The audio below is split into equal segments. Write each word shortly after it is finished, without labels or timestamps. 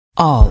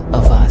All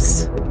of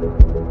us.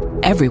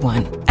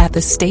 Everyone at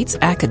the state's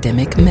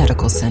academic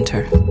medical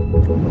center.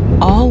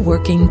 All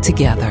working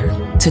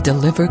together to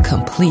deliver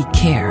complete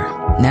care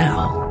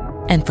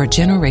now and for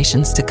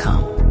generations to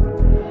come.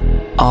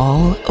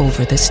 All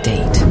over the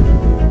state,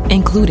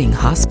 including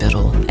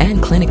hospital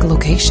and clinic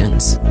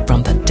locations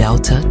from the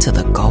Delta to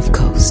the Gulf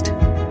Coast.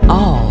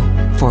 All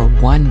for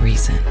one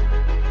reason.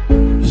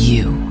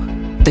 You,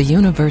 the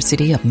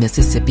University of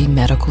Mississippi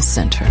Medical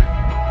Center.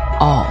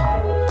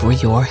 All for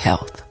your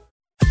health.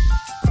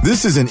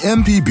 This is an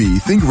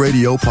MPB Think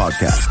Radio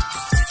podcast.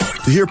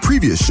 To hear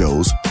previous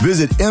shows,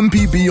 visit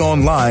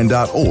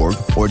mpbonline.org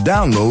or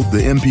download the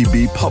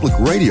MPB Public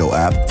Radio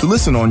app to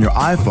listen on your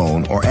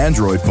iPhone or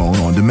Android phone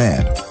on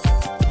demand.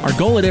 Our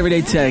goal at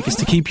Everyday Tech is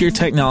to keep your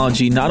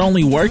technology not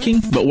only working,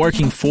 but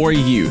working for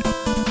you.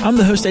 I'm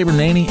the host, Abram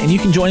Naney, and you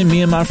can join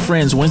me and my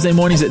friends Wednesday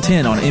mornings at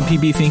 10 on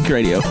MPB Think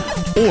Radio,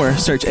 or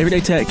search Everyday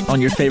Tech on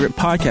your favorite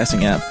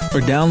podcasting app, or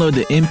download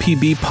the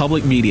MPB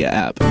Public Media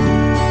app.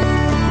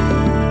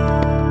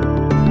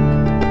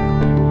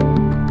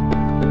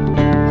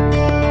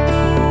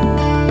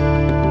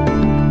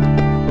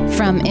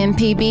 From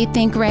MPB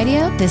Think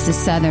Radio, this is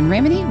Southern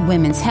Remedy,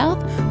 Women's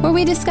Health, where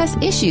we discuss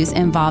issues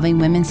involving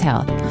women's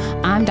health.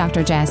 I'm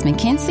Dr. Jasmine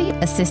Kinsey,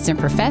 Assistant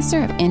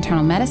Professor of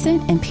Internal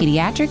Medicine and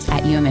Pediatrics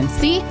at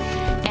UMMC.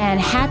 And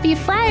happy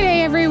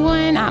Friday,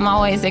 everyone. I'm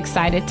always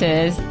excited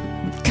to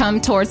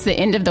come towards the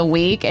end of the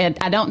week, and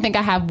I don't think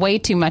I have way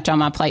too much on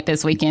my plate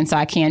this weekend, so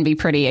I can be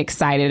pretty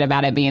excited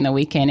about it being the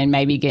weekend and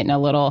maybe getting a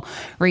little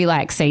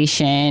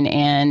relaxation.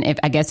 And if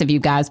you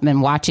guys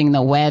been watching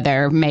the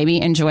weather, maybe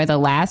enjoy the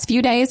last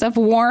few days of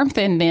warmth,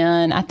 and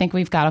then I think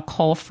we've got a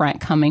cold front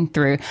coming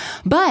through.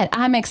 But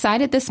I'm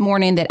excited this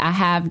morning that I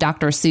have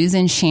Dr.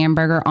 Susan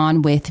Schamberger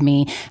on with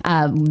me.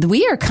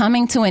 We are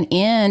coming to an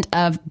end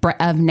of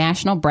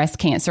National Breast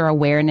Cancer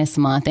Awareness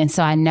Month, and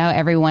so I know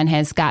everyone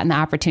has gotten the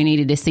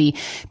opportunity to see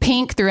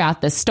pink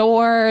throughout the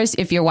stores.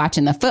 If you're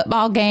watching the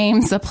football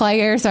games, the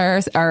players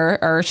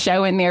are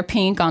showing their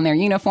pink on their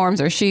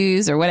uniforms or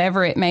shoes or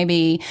whatever it may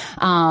be.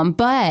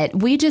 But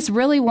we just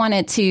really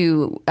wanted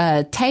to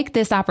take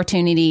this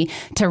opportunity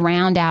to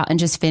round out and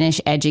just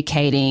finish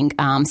educating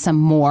some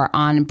more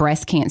on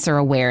breast cancer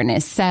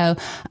awareness. So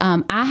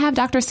I have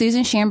Dr.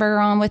 Susan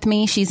Schamberger on with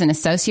me. She's an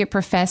associate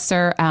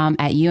professor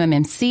at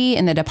UMMC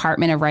in the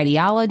Department of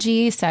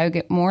Radiology. So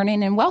good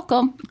morning and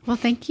welcome. Well,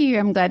 thank you.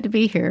 I'm glad to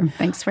be here.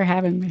 Thanks for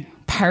having me.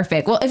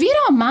 Perfect. Well, if you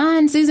don't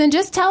mind, Susan,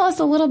 just tell us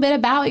a little bit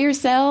about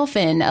yourself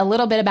and a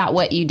little bit about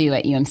what you do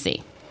at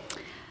UMC.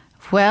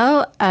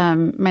 Well,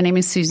 my name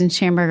is Susan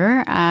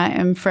Schamberger. I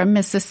am from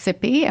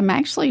Mississippi. I'm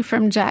actually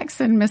from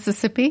Jackson,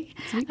 Mississippi,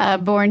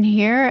 born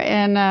here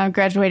and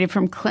graduated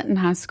from Clinton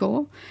High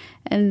School.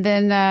 And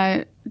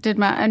then did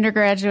my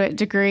undergraduate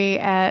degree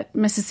at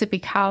Mississippi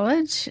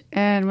College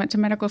and went to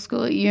medical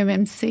school at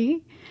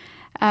UMMC.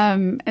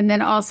 And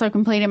then also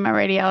completed my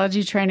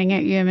radiology training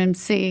at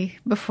UMMC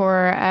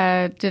before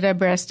I did a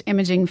breast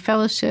imaging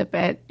fellowship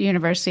at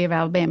University of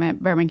Alabama at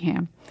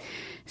Birmingham.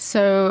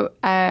 So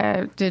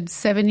I did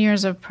 7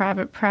 years of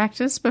private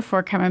practice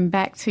before coming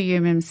back to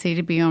UMMC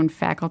to be on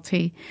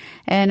faculty.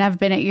 And I've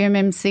been at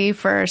UMMC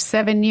for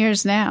 7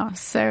 years now.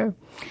 So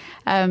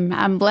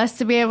I'm blessed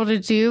to be able to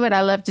do what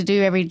I love to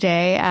do every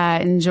day.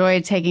 I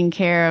enjoy taking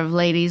care of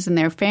ladies and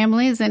their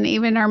families and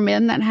even our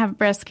men that have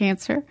breast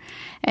cancer.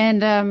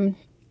 And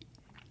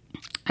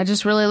I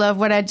just really love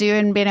what I do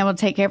and being able to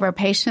take care of our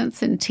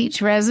patients and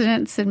teach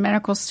residents and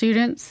medical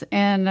students.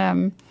 And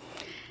I'm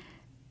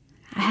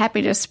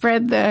happy to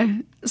spread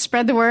the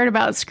word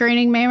about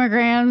screening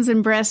mammograms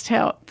and breast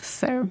health.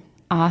 So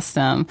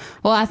awesome.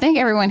 Well, I think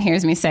everyone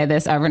hears me say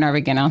this over and over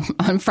again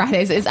on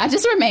Fridays. I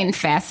just remain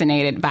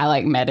fascinated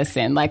by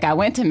medicine. I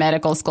went to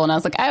medical school and I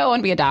was like, I want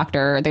to be a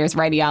doctor. There's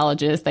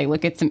radiologists. They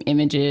look at some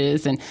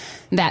images and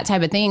that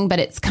type of thing. But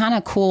it's kind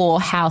of cool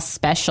how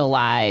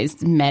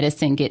specialized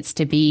medicine gets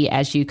to be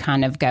as you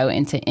kind of go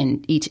into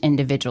each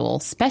individual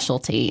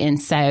specialty.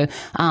 And so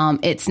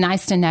it's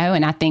nice to know.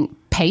 And I think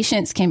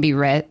patients can be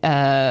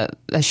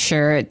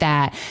assured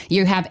that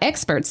you have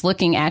experts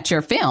looking at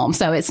your film.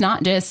 So it's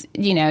not just,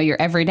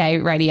 your everyday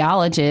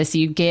radiologist.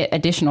 You get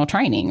additional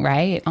training,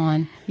 right?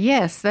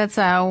 Yes, that's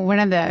one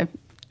of the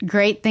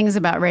great things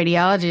about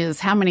radiology is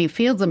how many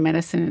fields of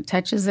medicine it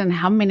touches and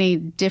how many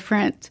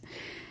different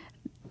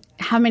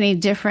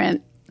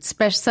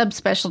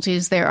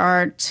subspecialties there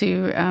are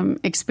to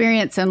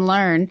experience and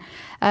learn.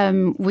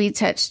 We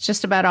touch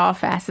just about all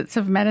facets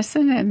of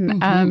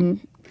medicine,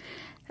 and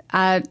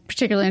I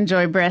particularly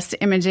enjoy breast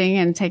imaging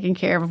and taking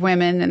care of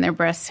women and their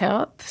breast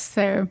health.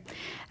 So,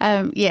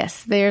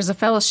 yes, there's a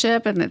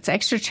fellowship and it's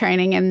extra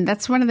training. And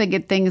that's one of the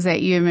good things at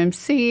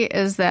UMMC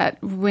is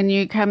that when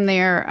you come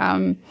there,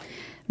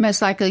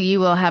 most likely you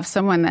will have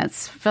someone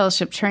that's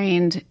fellowship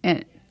trained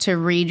to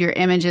read your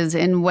images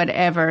in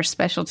whatever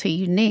specialty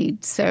you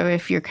need. So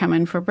if you're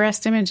coming for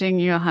breast imaging,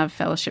 you'll have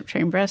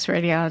fellowship-trained breast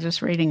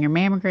radiologists reading your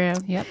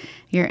mammogram,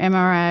 your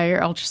MRI,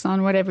 your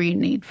ultrasound, whatever you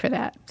need for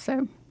that.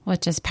 So.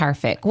 Which is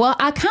perfect. Well,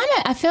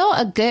 I feel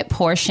a good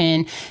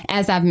portion,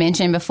 as I've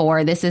mentioned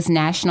before, this is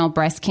National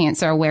Breast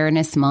Cancer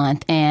Awareness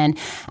Month. And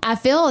I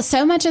feel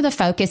so much of the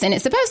focus, and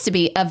it's supposed to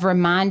be of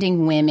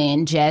reminding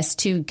women just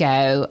to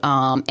go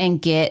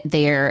and get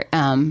their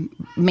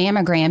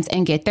mammograms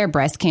and get their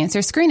breast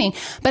cancer screening.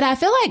 But I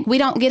feel like we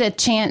don't get a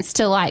chance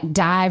to like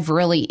dive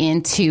really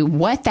into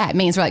what that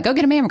means. We're like, go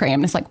get a mammogram.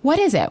 And it's like, what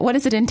is it? What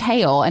does it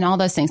entail? And all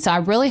those things. So I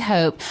really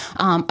hope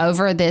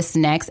over this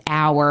next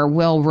hour,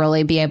 we'll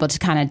really be able to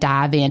kind of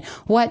dive in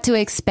what to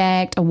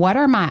expect. What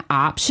are my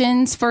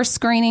options for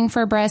screening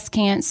for breast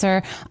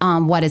cancer?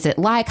 What is it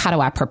like? How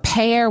do I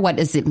prepare? What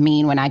does it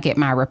mean when I get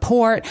my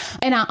report?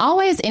 And I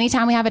always,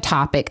 anytime we have a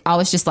topic, I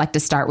always just like to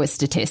start with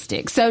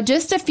statistics. So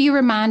just a few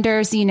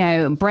reminders,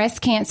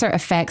 breast cancer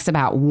affects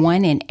about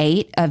 1 in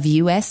 8 of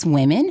U.S.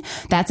 women.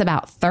 That's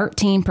about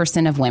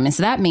 13% of women.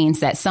 So that means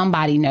that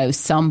somebody knows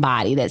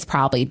somebody that's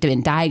probably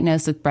been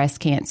diagnosed with breast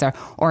cancer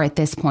or at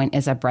this point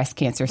is a breast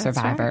cancer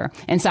survivor.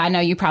 Right. And so I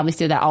know you probably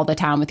see that all the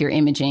time with your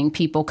imaging,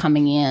 people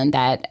coming in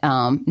that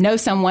know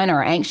someone or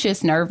are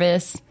anxious,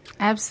 nervous.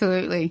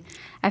 Absolutely.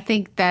 I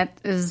think that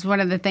is one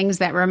of the things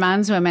that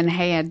reminds women,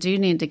 hey, I do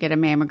need to get a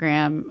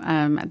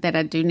mammogram, that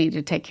I do need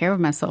to take care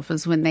of myself,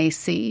 is when they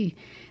see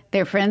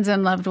their friends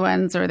and loved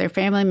ones or their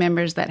family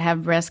members that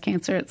have breast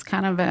cancer. It's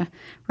kind of a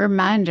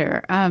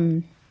reminder.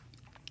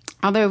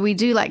 Although we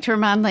do like to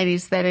remind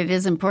ladies that it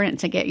is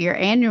important to get your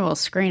annual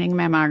screening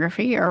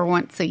mammography or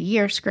once a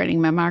year screening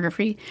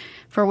mammography.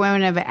 For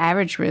women of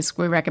average risk,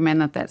 we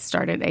recommend that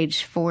start at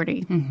age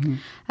 40.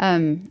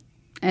 Mm-hmm.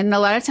 And a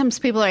lot of times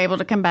people are able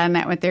to combine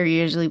that with their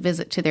usually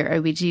visit to their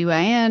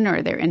OBGYN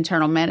or their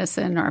internal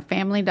medicine or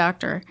family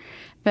doctor.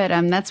 But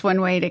that's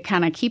one way to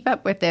kind of keep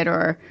up with it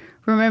or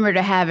remember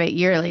to have it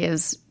yearly,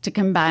 is to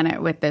combine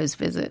it with those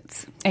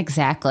visits.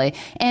 Exactly.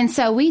 And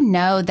so we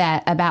know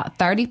that about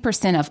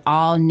 30% of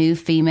all new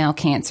female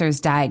cancers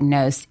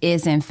diagnosed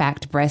is in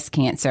fact breast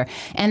cancer.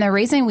 And the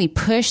reason we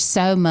push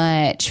so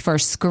much for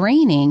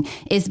screening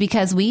is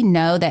because we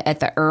know that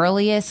at the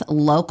earliest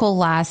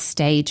localized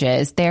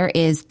stages, there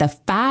is the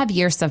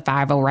 5-year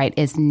survival rate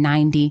is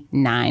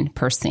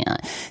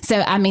 99%.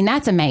 So, I mean,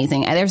 that's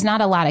amazing. There's not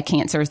a lot of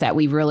cancers that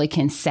we really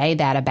can say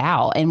that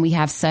about. And we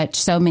have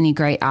so many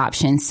great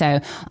options.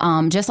 So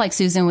just like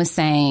Susan was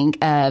saying,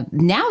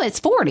 now it's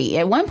 40.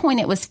 At one point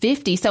it was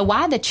 50. So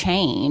why the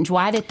change?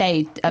 Why did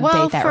they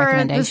update that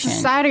recommendation? Well, for the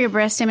Society of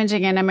Breast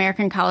Imaging and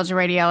American College of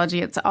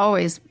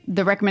Radiology,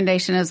 the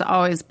recommendation has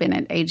always been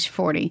at age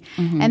 40.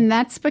 Mm-hmm. And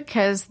that's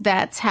because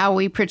that's how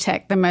we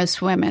protect the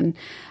most women.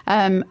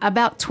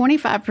 About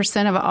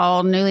 25% of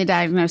all newly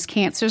diagnosed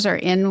cancers are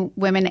in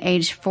women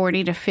aged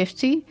 40 to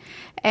 50.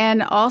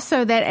 And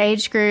also that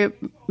age group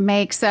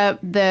makes up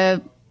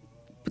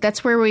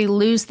that's where we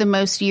lose the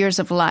most years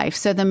of life.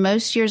 So the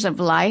most years of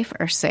life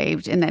are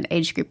saved in that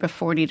age group of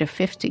 40 to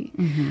 50.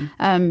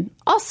 Mm-hmm.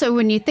 Also,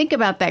 when you think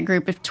about that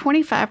group, if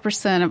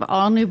 25% of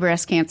all new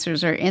breast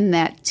cancers are in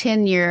that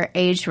 10-year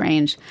age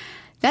range,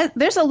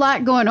 there's a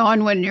lot going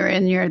on when you're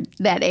in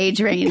that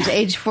age range,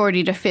 age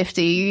 40 to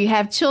 50. You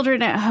have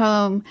children at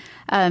home.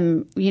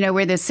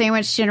 We're the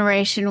sandwich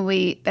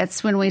generation.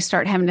 That's when we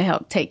start having to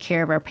help take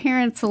care of our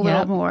parents a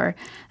little more.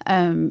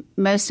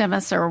 Most of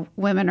us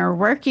women are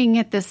working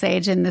at this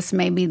age, and this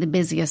may be the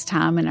busiest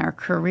time in our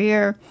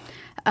career.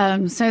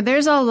 So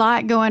there's a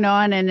lot going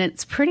on, and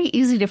it's pretty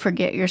easy to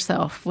forget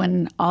yourself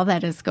when all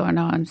that is going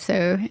on.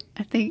 So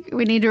I think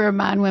we need to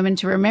remind women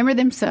to remember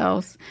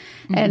themselves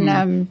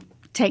and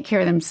take care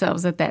of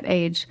themselves at that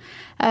age.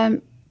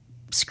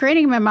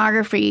 Screening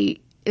mammography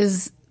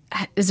is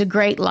a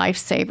great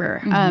lifesaver.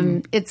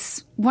 Mm-hmm.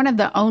 It's one of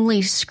the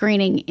only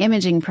screening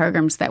imaging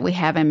programs that we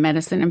have in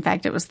medicine. In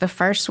fact, it was the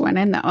first one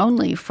and the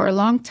only for a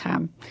long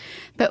time.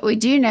 But we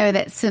do know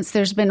that since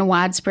there's been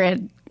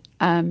widespread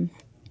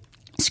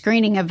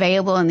screening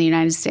available in the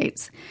United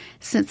States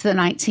since the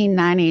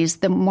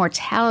 1990s, the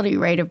mortality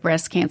rate of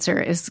breast cancer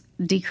is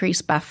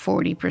decreased by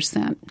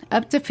 40%,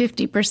 up to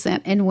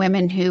 50% in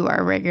women who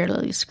are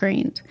regularly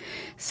screened.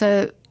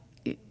 So,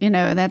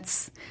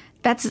 that's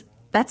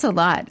a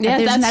lot. Yeah,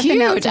 there's that's nothing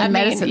huge. else in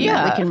medicine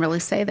that we can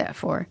really say that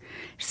for.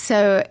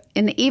 So,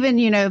 and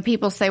even,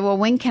 people say, well,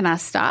 when can I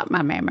stop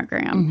my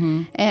mammogram?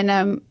 Mm-hmm.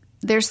 And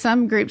there's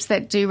some groups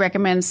that do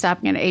recommend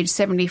stopping at age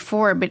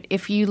 74, but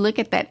if you look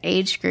at that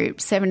age group,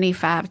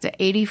 75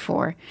 to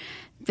 84,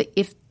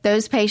 if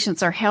those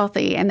patients are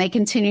healthy and they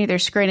continue their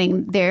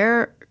screening,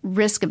 their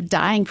risk of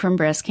dying from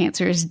breast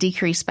cancer is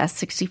decreased by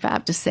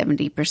 65 to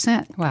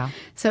 70%. Wow.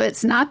 So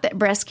it's not that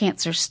breast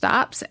cancer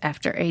stops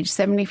after age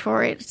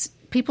 74.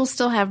 People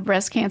still have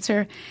breast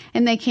cancer,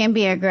 and they can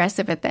be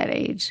aggressive at that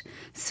age.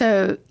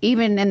 So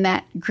even in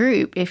that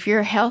group, if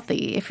you're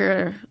healthy, if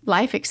your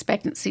life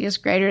expectancy is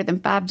greater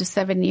than 5 to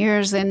 7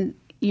 years, and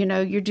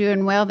you're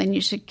doing well, then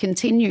you should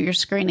continue your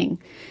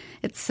screening.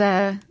 It's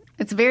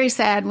very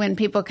sad when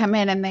people come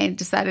in and they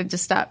decided to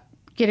stop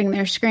getting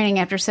their screening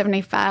after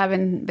 75,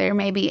 and they're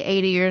maybe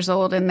 80 years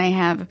old, and they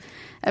have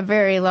a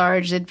very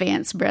large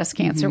advanced breast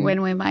cancer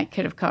when we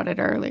could have caught it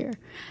earlier,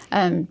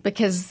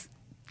 because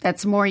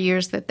that's more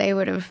years that they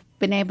would have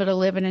been able to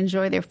live and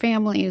enjoy their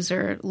families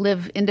or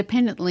live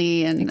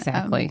independently and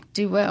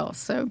do well.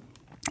 So.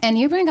 And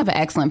you bring up an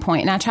excellent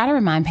point. And I try to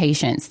remind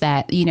patients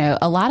that, you know,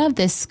 a lot of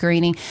this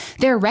screening,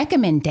 they're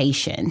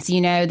recommendations,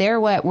 you know, they're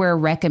what we're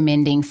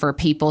recommending for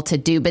people to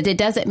do. But it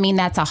doesn't mean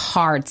that's a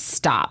hard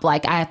stop.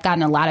 Like I've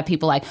gotten a lot of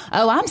people like,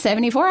 oh, I'm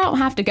 74. I don't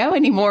have to go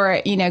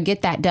anymore, you know,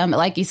 get that done. But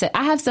like you said,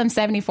 I have some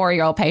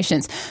 74-year-old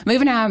patients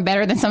moving out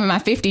better than some of my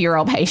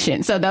 50-year-old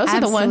patients. So those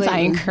are the ones I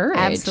encourage.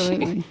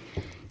 Absolutely.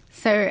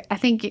 So I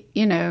think,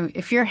 you know,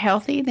 if you're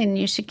healthy, then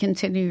you should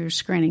continue your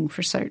screening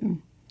for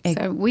certain.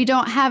 So we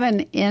don't have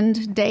an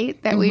end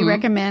date that we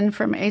recommend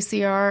from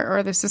ACR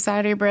or the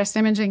Society of Breast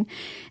Imaging.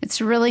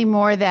 It's really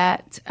more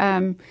that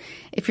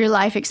if your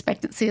life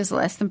expectancy is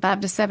less than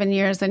 5 to 7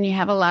 years and you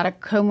have a lot of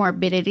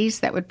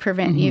comorbidities that would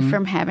prevent you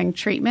from having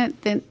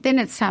treatment, then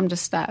it's time to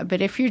stop.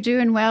 But if you're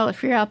doing well,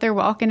 if you're out there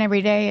walking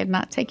every day and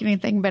not taking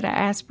anything but an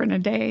aspirin a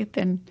day,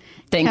 then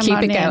keep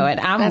it going.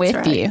 I'm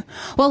with you.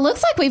 Well,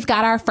 looks like we've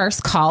got our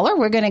first caller.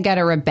 We're going to go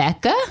to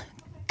Rebecca.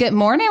 Good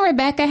morning,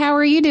 Rebecca. How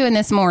are you doing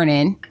this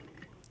morning?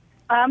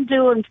 I'm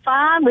doing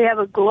fine. We have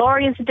a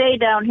glorious day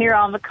down here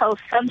on the coast.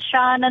 Sun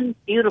shining,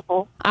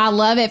 beautiful. I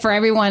love it. For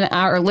everyone,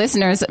 our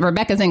listeners,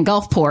 Rebecca's in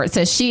Gulfport,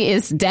 so she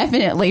is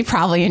definitely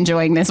probably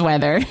enjoying this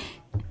weather.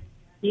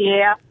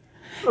 Yeah,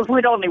 if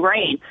we'd only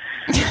rain.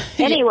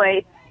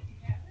 Anyway,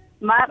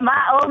 my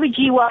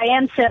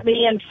OBGYN sent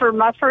me in for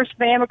my first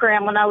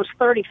mammogram when I was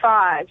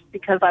 35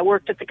 because I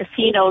worked at the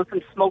casinos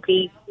and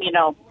smoky, you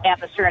know,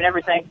 atmosphere and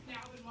everything.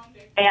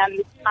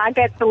 And I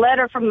get the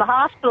letter from the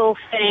hospital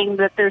saying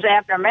that there's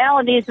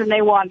abnormalities and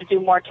they want to do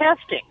more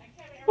testing.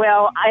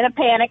 Well, in a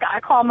panic, I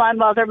call my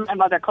mother. My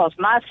mother calls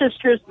my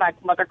sisters. My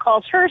mother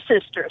calls her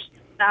sisters.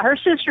 Now, her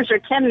sisters are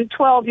 10 and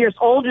 12 years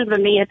older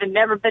than me and had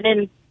never been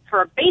in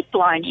for a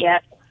baseline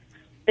yet.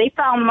 They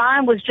found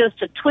mine was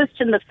just a twist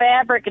in the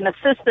fabric and a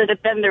cyst that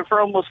had been there for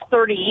almost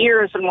 30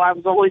 years and I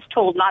was always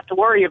told not to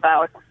worry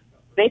about.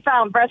 They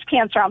found breast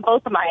cancer on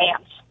both of my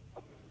aunts.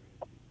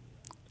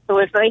 So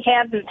if they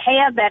hadn't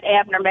had that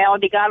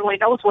abnormality, God only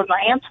knows what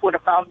my aunts would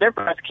have found their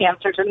breast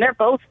cancers, and they're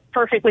both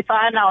perfectly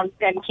fine now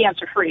and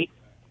cancer-free.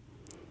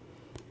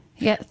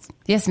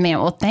 Yes, ma'am.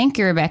 Well, thank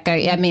you, Rebecca.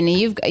 I mean,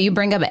 you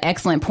bring up an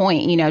excellent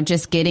point, you know,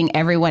 just getting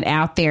everyone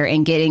out there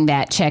and getting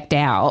that checked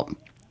out.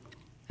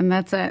 And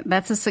that's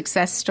a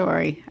success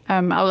story. I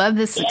love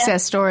this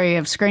success story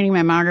of screening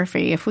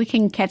mammography. If we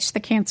can catch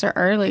the cancer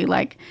early,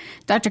 like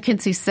Dr.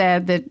 Kinsey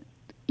said, that,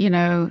 you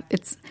know,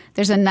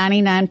 there's a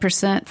 99%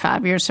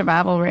 5-year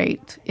survival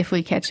rate if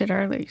we catch it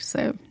early.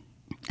 So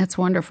that's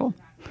wonderful.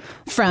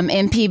 From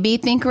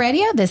MPB Think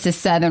Radio, this is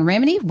Southern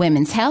Remedy,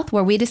 Women's Health,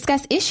 where we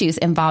discuss issues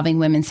involving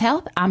women's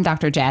health. I'm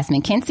Dr.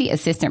 Jasmine Kinsey,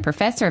 Assistant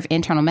Professor of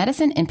Internal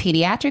Medicine and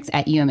Pediatrics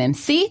at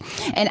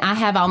UMMC. And I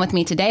have on with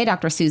me today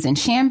Dr. Susan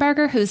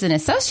Schamberger, who's an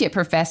Associate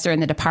Professor in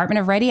the Department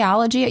of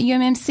Radiology at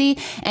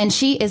UMMC. And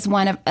she is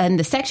and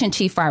the Section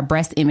Chief for our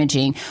breast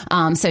imaging.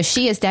 So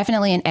she is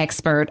definitely an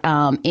expert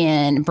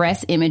in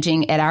breast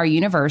imaging at our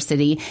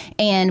university.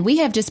 And we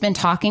have just been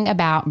talking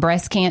about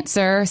breast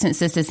cancer since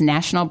this is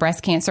National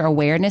Breast Cancer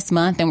Awareness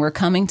Month and we're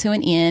coming to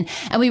an end.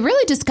 And we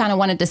really just kind of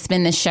wanted to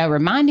spend this show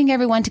reminding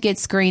everyone to get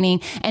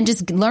screening and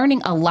just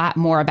learning a lot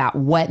more about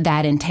what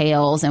that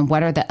entails and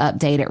what are the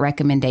updated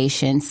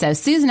recommendations. So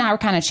Susan and I were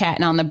kind of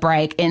chatting on the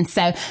break. And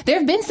so there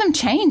have been some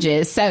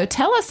changes. So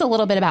tell us a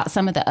little bit about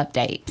some of the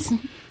updates.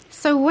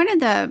 So one of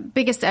the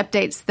biggest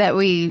updates that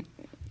we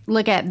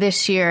look at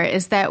this year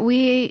is that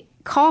we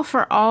call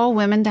for all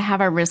women to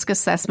have a risk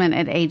assessment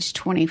at age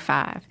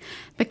 25.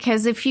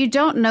 Because if you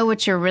don't know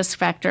what your risk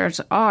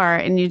factors are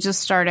and you just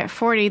start at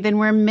 40, then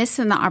we're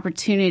missing the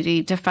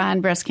opportunity to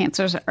find breast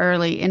cancers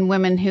early in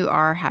women who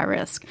are high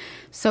risk.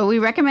 So we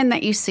recommend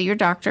that you see your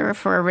doctor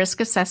for a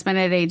risk assessment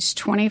at age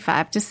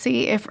 25 to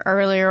see if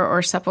earlier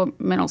or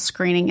supplemental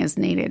screening is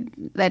needed.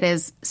 That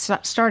is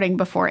starting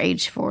before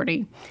age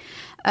 40.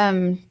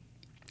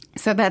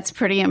 So that's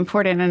pretty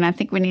important, and I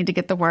think we need to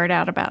get the word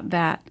out about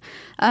that.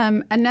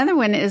 Another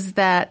one is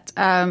that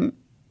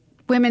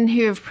women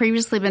who have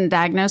previously been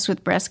diagnosed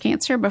with breast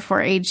cancer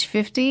before age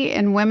 50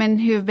 and women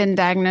who have been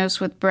diagnosed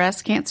with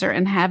breast cancer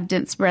and have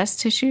dense breast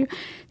tissue,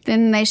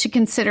 then they should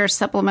consider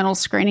supplemental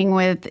screening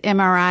with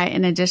MRI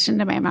in addition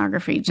to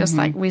mammography, just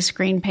like we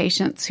screen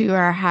patients who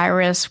are high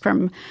risk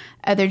from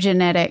other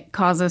genetic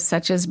causes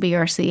such as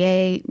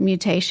BRCA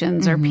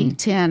mutations or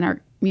PTEN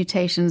or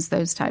mutations,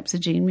 those types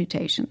of gene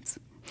mutations,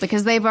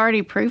 because they've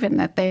already proven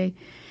that they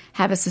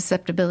have a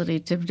susceptibility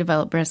to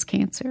develop breast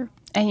cancer.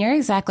 And you're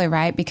exactly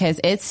right, because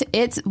it's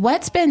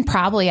what's been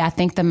probably, I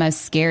think, the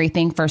most scary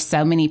thing for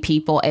so many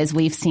people as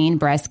we've seen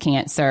breast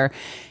cancer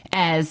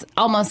as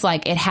almost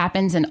like it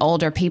happens in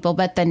older people.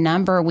 But the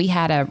number, we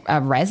had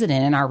a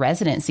resident in our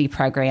residency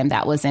program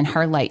that was in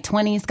her late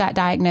 20s, got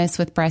diagnosed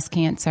with breast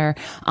cancer.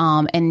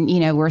 And,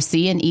 you know, we're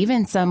seeing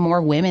even some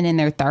more women in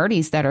their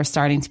 30s that are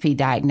starting to be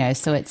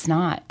diagnosed. So it's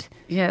not.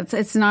 Yeah,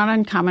 it's not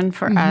uncommon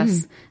for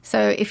us. So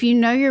if you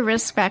know your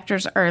risk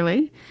factors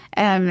early,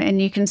 and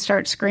you can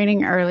start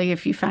screening early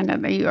if you find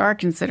out that you are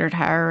considered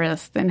higher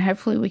risk, then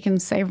hopefully we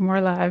can save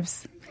more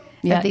lives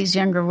of these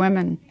younger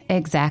women.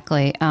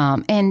 Exactly.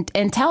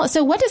 And tell us,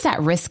 so what does that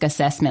risk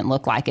assessment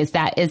look like? Is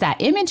that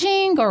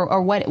imaging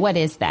or what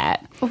is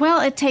that?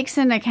 Well, it takes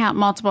into account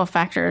multiple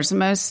factors. The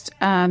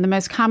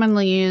most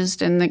commonly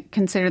used and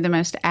considered the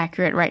most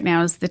accurate right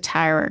now is the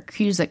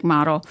Tyrer-Cuzick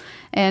model.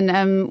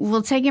 And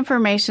we'll take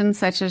information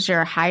such as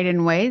your height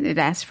and weight. It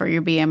asks for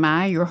your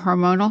BMI, your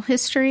hormonal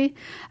history,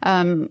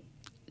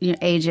 your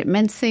age at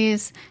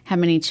menses, how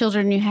many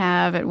children you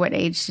have, at what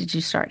age did you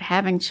start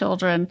having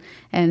children,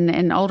 and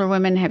in older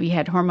women, have you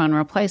had hormone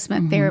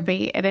replacement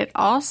therapy? And it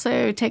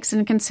also takes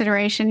into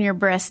consideration your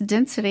breast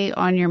density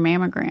on your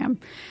mammogram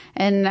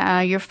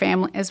and your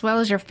family, as well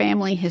as your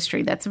family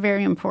history. That's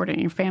very important,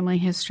 your family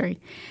history.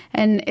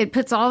 And it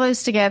puts all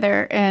those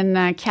together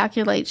and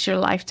calculates your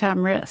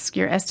lifetime risk,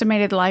 your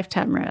estimated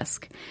lifetime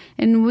risk.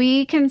 And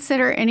we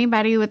consider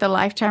anybody with a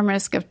lifetime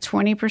risk of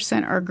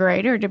 20% or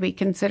greater to be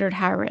considered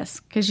high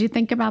risk. Because you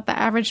think about the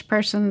average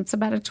person, it's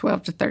about a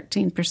 12 to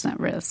 13%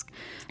 risk.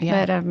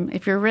 Yeah. But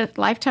if your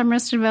lifetime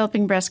risk of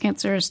developing breast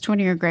cancer is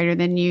 20 or greater,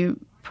 then you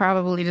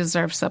probably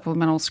deserve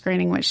supplemental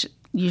screening, which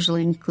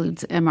usually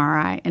includes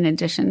MRI in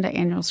addition to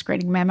annual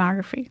screening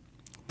mammography.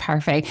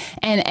 Perfect.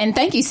 And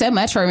thank you so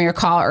much for your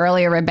call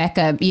earlier,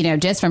 Rebecca.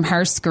 Just from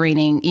her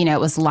screening, it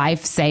was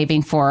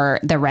life-saving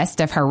for the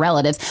rest of her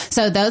relatives.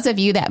 So those of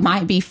you that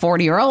might be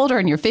 40 or older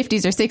in your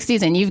 50s or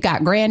 60s and you've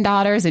got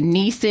granddaughters and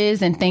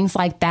nieces and things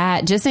like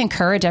that, just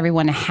encourage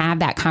everyone to have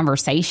that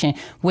conversation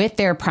with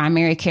their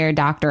primary care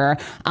doctor.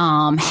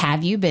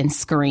 Have you been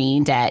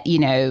screened at,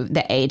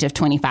 the age of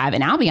 25?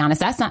 And I'll be honest,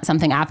 that's not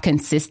something I've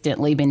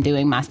consistently been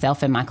doing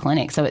myself in my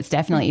clinic. So it's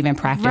definitely even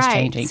practice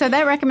changing. So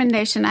that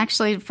recommendation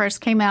actually first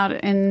came out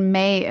in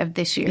May of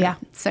this year. Yeah.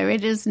 So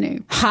it is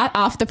new. Hot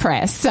off the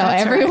press. So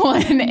that's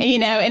everyone, right.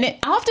 And it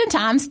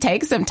oftentimes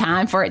takes some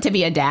time for it to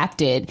be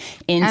adapted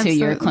into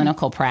Absolutely. Your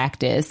clinical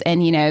practice.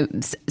 And,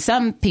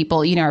 some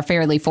people, are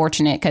fairly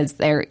fortunate because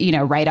their,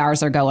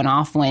 radars are going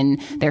off when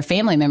their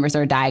family members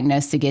are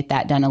diagnosed to get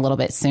that done a little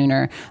bit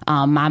sooner.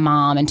 My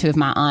mom and two of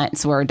my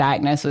aunts were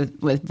diagnosed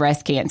with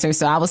breast cancer.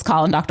 So I was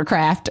calling Dr.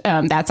 Kraft.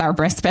 That's our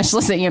breast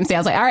specialist at UMC. I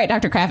was like, all right,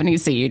 Dr. Kraft, I need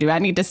to see you. Do I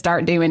need to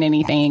start doing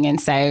anything?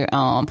 And so,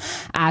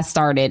 I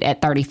started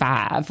at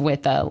 35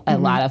 with a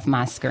lot of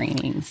my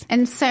screenings.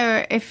 And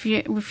so if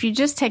you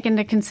just take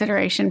into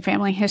consideration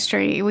family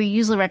history, we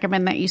usually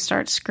recommend that you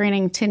start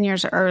screening 10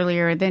 years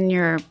earlier than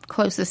your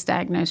closest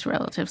diagnosed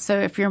relative. So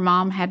if your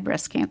mom had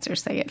breast cancer,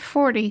 say at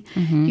 40,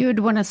 you would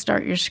want to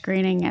start your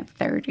screening at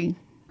 30.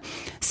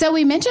 So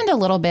we mentioned a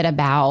little bit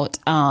about,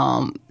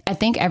 I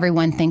think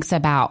everyone thinks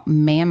about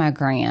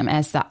mammogram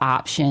as the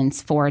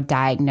options for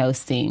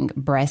diagnosing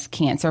breast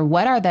cancer.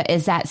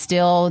 Is that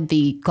still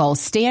the gold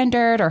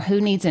standard, or who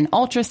needs an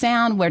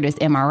ultrasound? Where does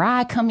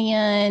MRI come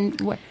in?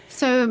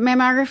 So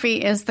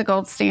mammography is the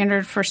gold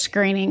standard for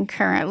screening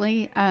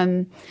currently.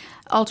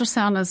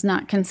 Ultrasound is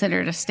not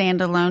considered a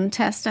standalone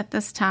test at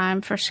this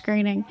time for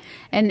screening.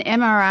 And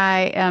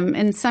MRI,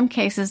 in some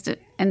cases,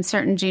 in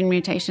certain gene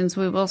mutations,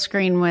 we will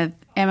screen with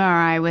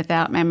MRI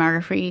without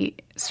mammography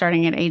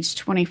starting at age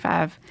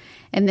 25.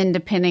 And then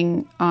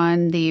depending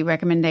on the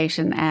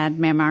recommendation, add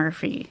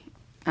mammography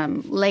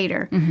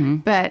later.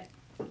 But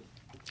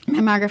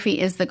mammography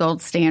is the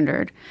gold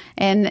standard.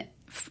 And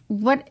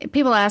what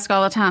people ask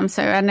all the time,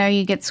 so I know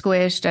you get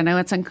squished, I know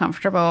it's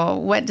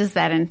uncomfortable, what does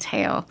that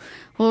entail?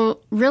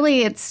 Well,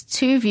 really, it's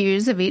two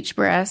views of each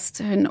breast,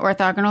 and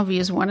orthogonal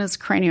views. One is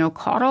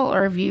craniocaudal,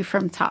 or a view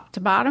from top to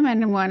bottom,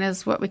 and one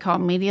is what we call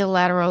medial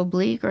lateral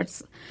oblique, or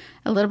it's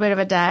a little bit of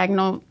a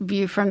diagonal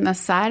view from the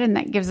side, and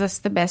that gives us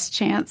the best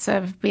chance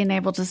of being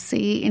able to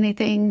see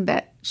anything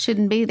that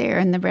shouldn't be there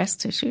in the breast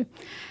tissue.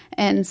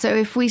 And so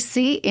if we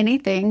see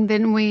anything,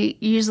 then we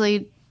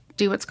usually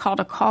do what's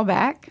called a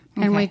callback,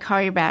 and we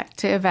call you back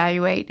to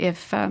evaluate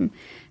if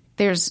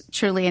there's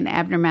truly an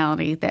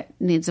abnormality that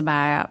needs a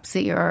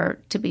biopsy or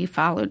to be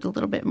followed a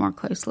little bit more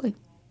closely.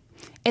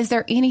 Is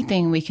there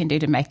anything we can do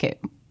to make it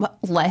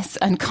less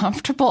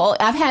uncomfortable?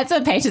 I've had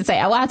some patients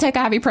say, I take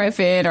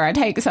ibuprofen, or I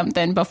take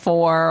something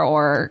before,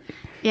 or...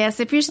 Yes,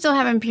 if you're still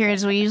having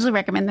periods, we usually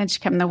recommend that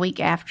you come the week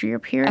after your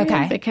period,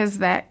 because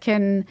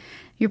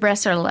your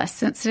breasts are less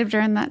sensitive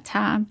during that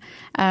time.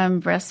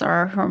 Breasts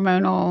are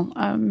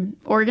hormonal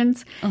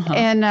organs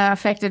and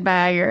affected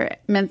by your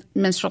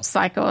menstrual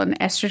cycle and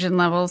estrogen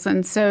levels.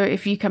 And so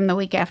if you come the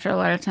week after, a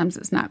lot of times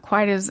it's not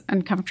quite as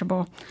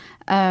uncomfortable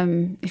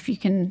if you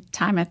can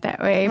time it that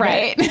way.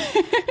 Right.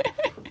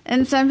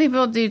 And some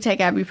people do take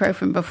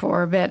ibuprofen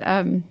before, but,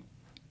 I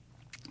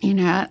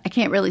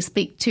can't really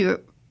speak to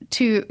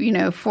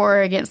for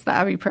or against the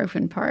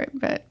ibuprofen part.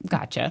 But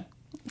Gotcha.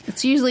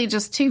 It's usually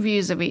just two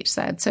views of each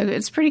side. So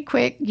it's pretty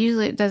quick.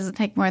 Usually it doesn't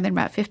take more than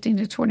about 15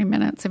 to 20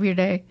 minutes of your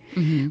day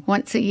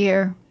once a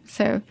year.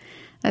 So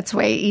That's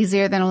way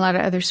easier than a lot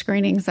of other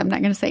screenings. I'm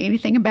not going to say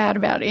anything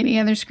about any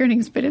other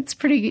screenings, but it's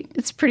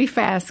pretty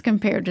fast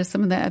compared to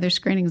some of the other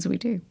screenings we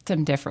do.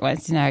 Some different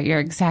ones. No, you're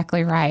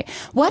exactly right.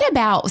 What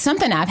about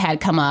something I've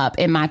had come up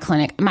in my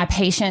clinic, my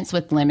patients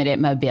with limited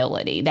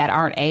mobility that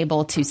aren't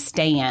able to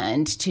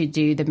stand to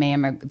do their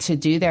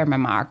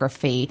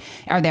mammography?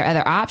 Are there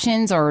other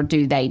options, or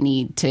do they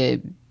need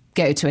to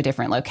go to a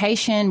different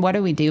location? What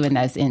do we do in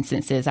those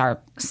instances?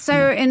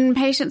 In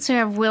patients who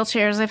have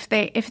wheelchairs, if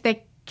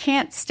they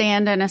can't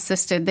stand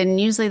unassisted, then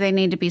usually they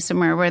need to be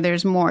somewhere where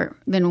there's more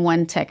than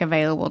one tech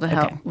available to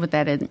help with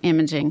that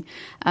imaging.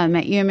 At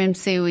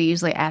UMMC, we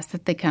usually ask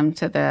that they come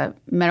to the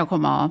medical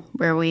mall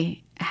where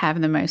we have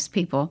the most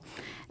people,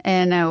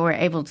 and we're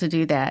able to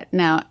do that.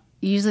 Now,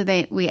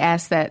 usually we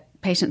ask that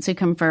patients who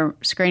come for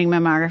screening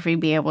mammography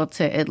be able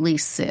to at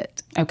least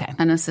sit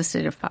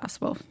unassisted if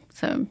possible.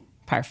 So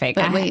perfect.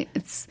 But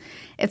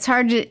it's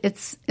hard to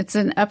it's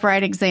an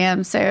upright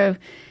exam, so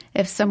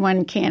if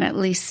someone can at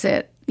least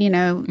sit,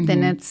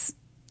 then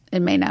it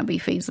may not be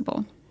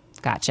feasible.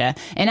 Gotcha.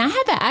 And I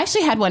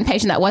actually had one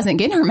patient that wasn't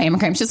getting her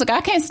mammogram. She's like,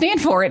 I can't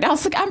stand for it. And I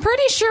was like, I'm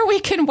pretty sure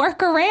we can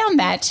work around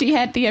that. She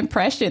had the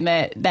impression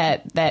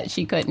that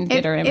she couldn't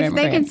get her mammogram. If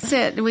they can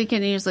sit, we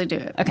can usually do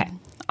it. Okay.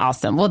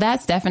 Awesome. Well,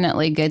 that's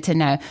definitely good to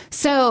know.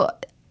 So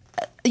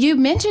you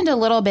mentioned a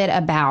little bit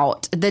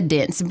about the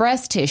dense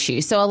breast tissue.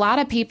 So a lot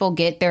of people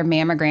get their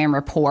mammogram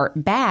report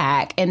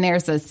back, and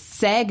there's a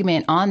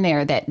segment on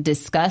there that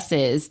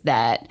discusses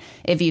that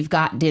if you've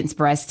got dense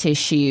breast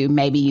tissue,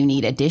 maybe you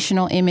need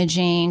additional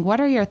imaging.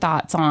 What are your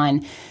thoughts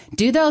on,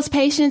 do those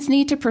patients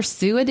need to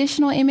pursue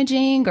additional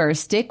imaging or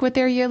stick with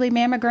their yearly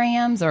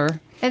mammograms? Or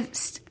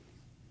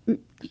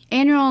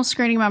annual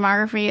screening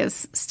mammography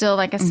is still,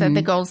 like I said,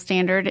 the gold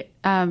standard.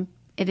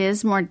 It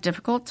is more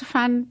difficult to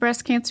find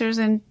breast cancers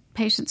in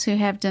patients who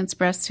have dense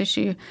breast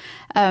tissue.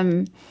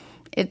 They're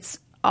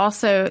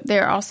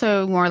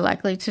also more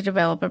likely to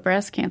develop a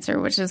breast cancer,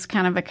 which is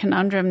kind of a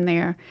conundrum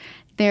there.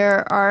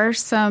 There are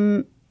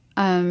some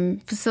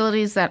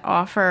facilities that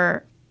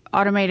offer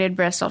automated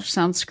breast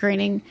ultrasound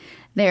screening.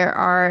 There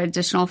are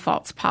additional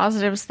false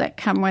positives that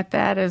come with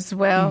that as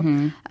well.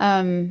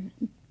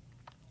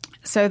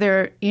 So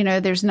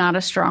there's not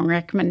a strong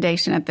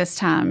recommendation at this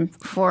time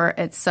for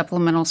its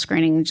supplemental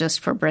screening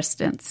just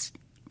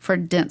for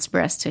dense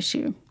breast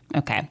tissue.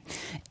 Okay.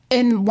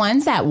 And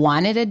ones that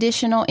wanted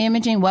additional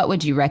imaging, what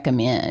would you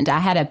recommend? I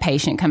had a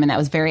patient come in that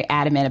was very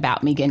adamant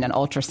about me getting an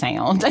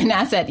ultrasound. And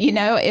I said,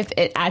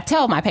 I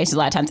tell my patients a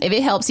lot of times, if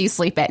it helps you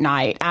sleep at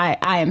night,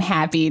 I am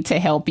happy to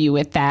help you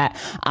with that.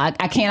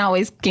 I can't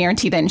always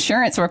guarantee the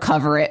insurance will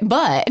cover it,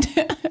 but...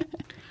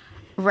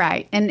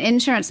 Right. And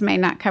insurance may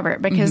not cover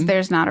it because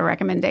there's not a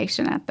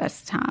recommendation at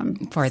this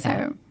time. For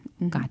that.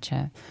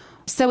 Gotcha.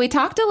 So we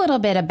talked a little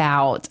bit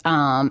about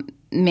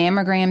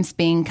mammograms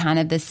being kind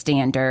of the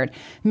standard.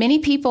 Many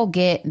people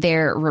get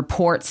their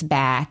reports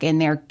back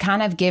and they're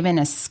kind of given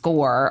a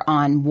score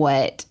on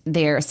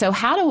so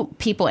how do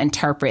people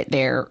interpret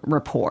their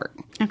report?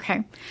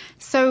 Okay.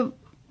 So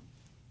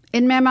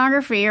in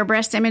mammography or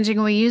breast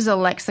imaging, we use a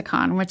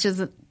lexicon, which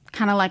is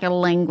kind of like a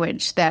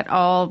language that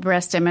all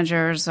breast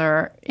imagers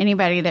or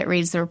anybody that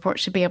reads the report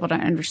should be able to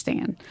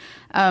understand.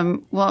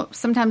 Well,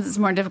 sometimes it's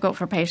more difficult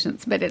for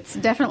patients, but it's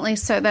definitely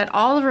so that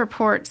all the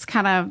reports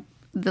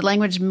the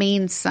language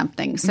means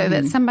something, so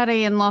that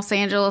somebody in Los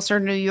Angeles or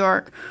New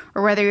York,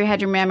 or whether you had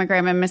your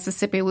mammogram in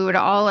Mississippi, we would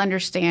all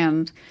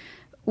understand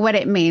what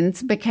it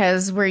means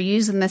because we're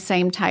using the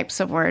same types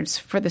of words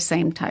for the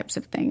same types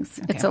of things.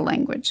 Okay. It's a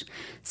language.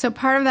 So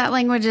part of that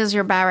language is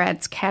your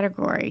BI-RADS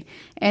category.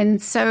 And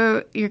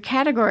so your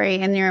category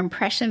and your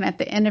impression at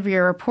the end of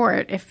your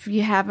report, if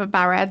you have a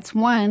BI-RADS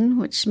 1,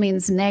 which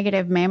means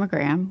negative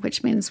mammogram,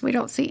 which means we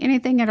don't see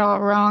anything at all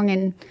wrong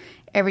and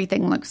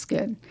everything looks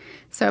good.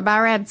 So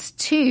BI-RADS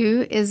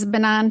 2 is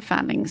benign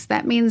findings.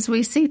 That means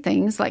we see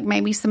things like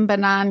maybe some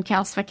benign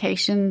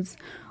calcifications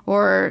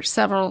or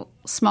several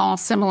small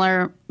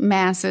similar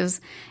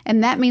masses.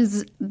 And that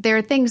means there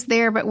are things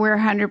there, but we're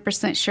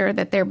 100% sure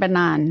that they're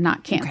benign,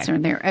 not cancer.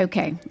 Okay. They're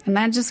okay. And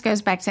that just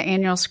goes back to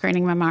annual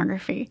screening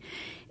mammography.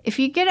 If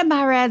you get a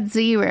BI-RADS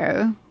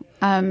 0,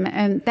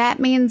 and that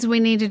means we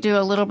need to do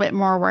a little bit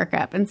more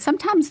workup. And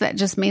sometimes that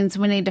just means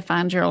we need to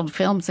find your old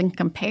films and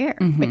compare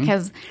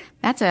because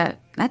that's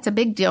a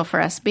big deal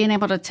for us, being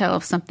able to tell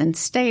if something's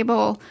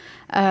stable,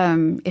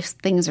 if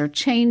things are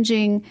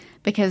changing,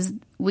 because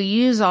we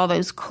use all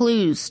those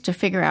clues to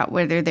figure out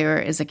whether there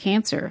is a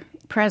cancer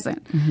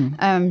present.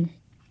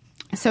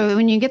 So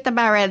when you get the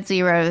BI-RADS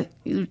 0,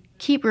 you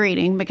keep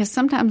reading because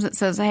sometimes it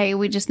says, hey,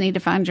 we just need to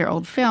find your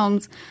old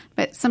films.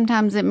 But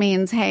sometimes it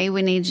means, hey,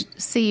 we need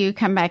to see you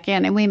come back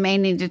in and we may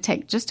need to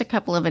take just a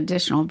couple of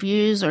additional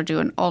views or do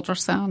an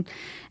ultrasound.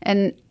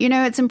 And,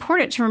 it's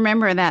important to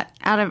remember that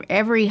out of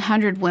every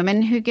 100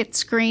 women who get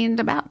screened,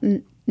 about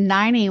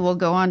 90 will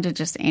go on to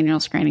just annual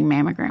screening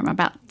mammogram.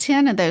 About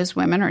 10 of those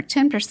women, or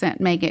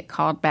 10%, may get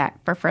called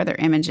back for further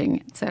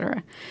imaging, et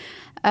cetera.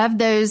 Of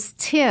those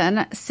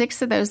 10,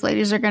 6 of those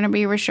ladies are going to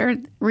be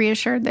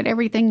reassured that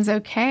everything's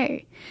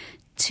okay.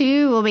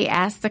 2 will be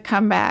asked to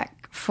come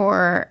back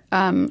for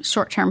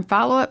short-term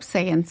follow-up,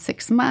 say in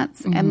 6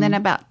 months, and then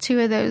about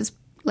 2 of those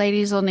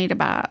ladies will need a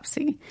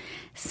biopsy.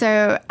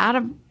 So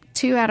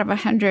 2 out of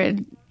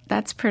 100,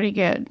 that's pretty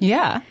good.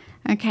 Yeah.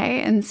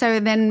 Okay, and so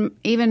then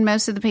even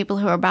most of the people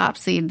who are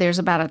biopsied, there's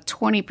about a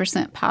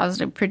 20%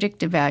 positive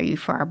predictive value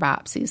for our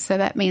biopsies. So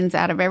that means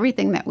out of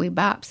everything that we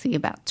biopsy,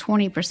 about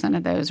 20%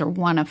 of those, or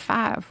 1 of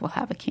 5, will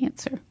have a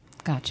cancer.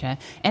 Gotcha.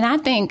 And I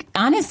think,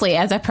 honestly,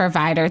 as a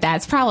provider,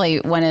 that's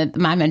probably one of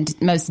my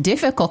most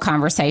difficult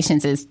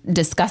conversations is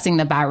discussing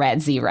the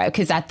BI-RADS 0,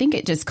 because I think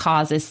it just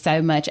causes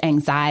so much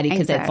anxiety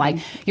because it's like,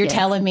 you're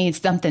telling me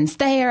something's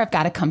there, I've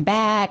got to come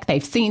back,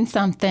 they've seen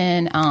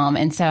something.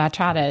 And so I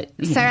try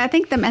to... So I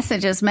think the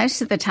message is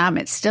most of the time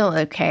it's still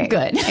okay.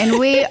 Good. And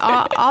we,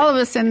 all of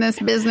us in this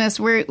business,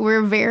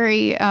 we're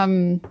very...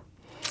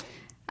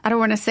 I don't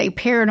want to say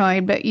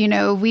paranoid, but,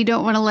 we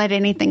don't want to let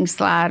anything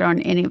slide on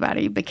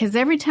anybody, because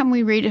every time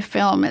we read a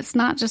film, it's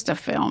not just a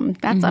film.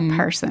 That's a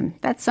person.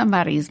 That's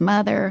somebody's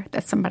mother.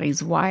 That's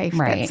somebody's wife.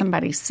 Right. That's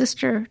somebody's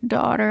sister,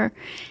 daughter.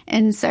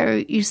 And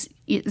so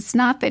it's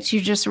not that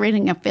you're just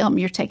reading a film.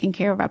 You're taking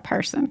care of a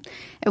person.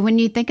 And when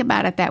you think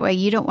about it that way,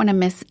 you don't want to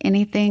miss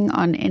anything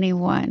on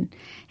anyone.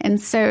 And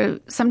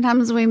so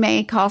sometimes we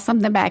may call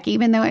something back,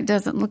 even though it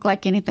doesn't look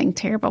like anything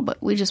terrible,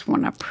 but we just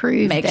want to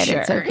prove that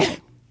it's okay.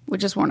 We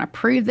just want to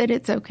prove that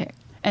it's okay.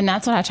 And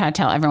that's what I try to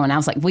tell everyone. I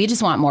was like, we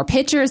just want more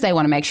pictures. They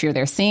want to make sure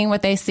they're seeing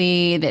what they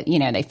see, that,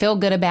 they feel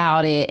good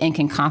about it and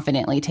can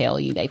confidently tell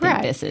you they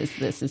think this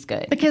is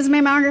good. Because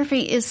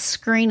mammography is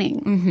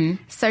screening.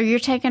 So you're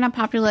taking a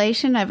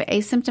population of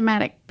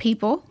asymptomatic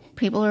people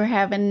who are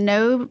having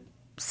no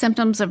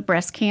symptoms of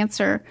breast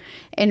cancer,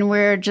 and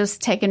we're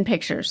just taking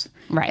pictures.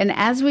 Right. And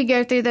as we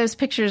go through those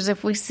pictures,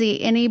 if we see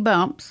any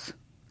bumps,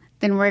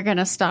 then we're going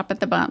to stop at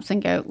the bumps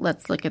and go,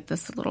 let's look at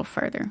this a little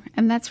further.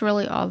 And that's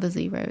really all the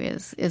 0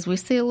 is we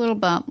see a little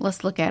bump,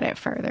 let's look at it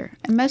further.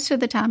 And most of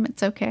the time,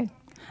 it's okay.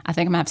 I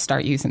think I'm going to have to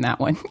start using that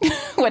one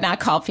when I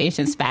call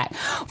patients back.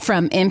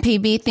 From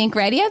MPB Think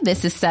Radio,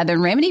 this is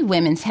Southern Remedy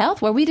Women's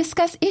Health, where we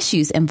discuss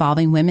issues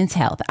involving women's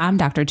health. I'm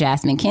Dr.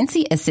 Jasmine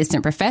Kinsey,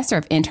 Assistant Professor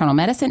of Internal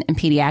Medicine and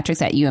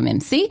Pediatrics at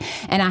UMMC.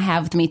 And I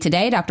have with me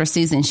today Dr.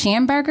 Susan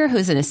Schamberger,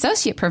 who's an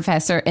Associate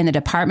Professor in the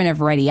Department of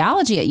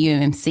Radiology at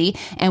UMMC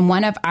and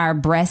one of our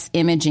breast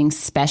imaging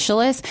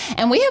specialists.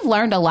 And we have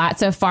learned a lot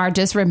so far,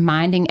 just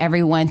reminding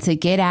everyone to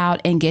get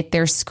out and get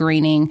their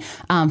screening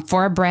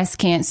for breast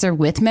cancer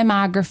with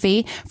mammography.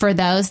 For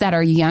those that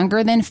are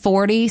younger than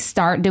 40,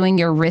 start doing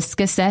your risk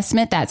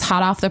assessment. That's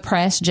hot off the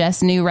press,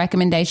 just new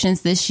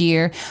recommendations this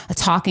year.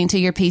 Talking to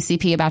your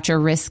PCP about your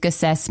risk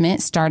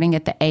assessment starting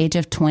at the age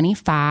of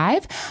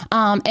 25.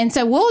 And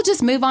so we'll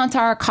just move on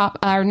to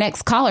our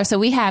next caller. So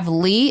we have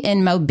Lee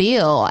in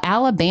Mobile,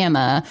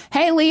 Alabama.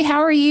 Hey, Lee, how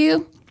are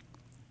you?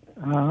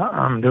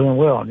 I'm doing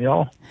well, and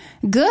y'all?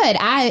 Good.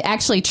 I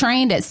actually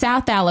trained at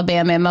South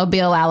Alabama in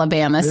Mobile,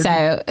 Alabama.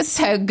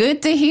 So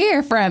good to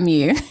hear from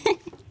you.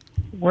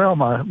 Well,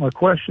 my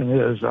question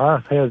is,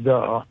 I've had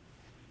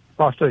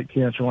prostate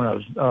cancer when I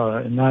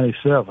was in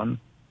 97,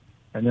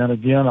 and then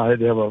again I had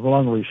to have a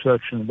lung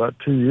resection about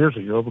 2 years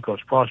ago because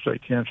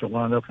prostate cancer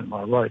wound up in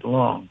my right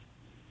lung.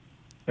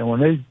 And when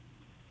they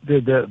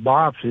did that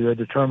biopsy, they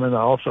determined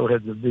I also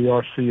had the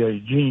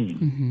BRCA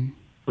gene,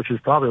 which is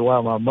probably why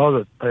my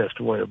mother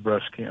passed away of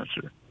breast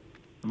cancer.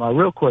 My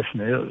real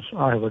question is,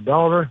 I have a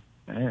daughter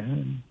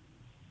and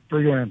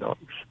 3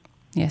 granddaughters.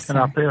 Yes, sir.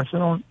 Can I pass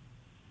it on?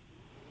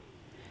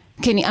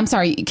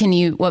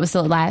 What was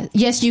the last?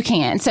 Yes, you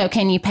can. So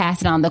can you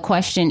pass it on? The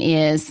question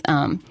is...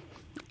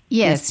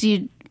 yes,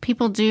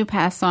 people do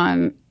pass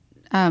on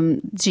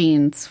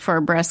genes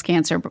for breast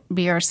cancer,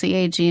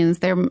 BRCA genes.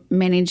 There are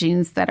many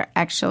genes that are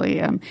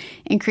actually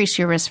increase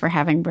your risk for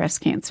having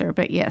breast cancer.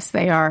 But yes,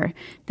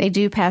 they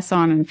do pass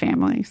on in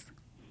families.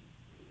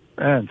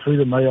 And through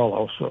the male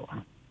also.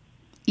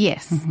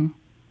 Yes.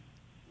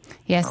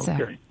 Yes,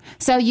 sir.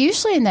 So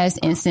usually in those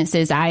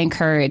instances, I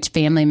encourage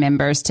family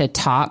members to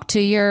talk to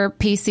your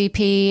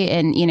PCP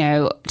and,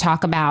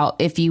 talk about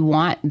if you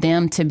want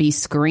them to be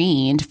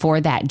screened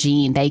for that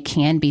gene, they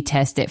can be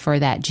tested for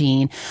that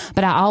gene.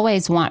 But I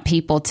always want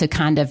people to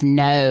kind of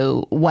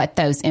know what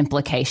those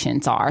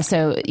implications are.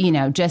 So,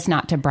 just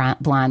not to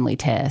blindly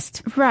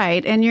test.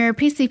 Right. And your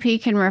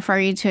PCP can refer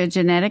you to a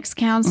genetics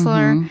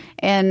counselor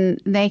and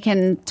they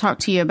can talk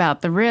to you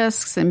about the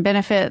risks and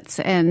benefits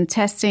and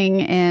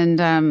testing,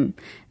 and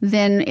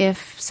then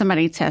if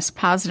somebody tests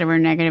positive or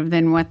negative,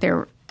 then what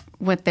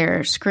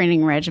their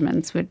screening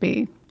regimens would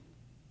be.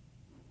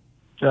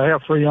 So I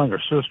have 3 younger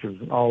sisters,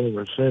 all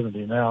over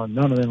 70 now, and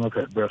none of them have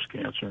had breast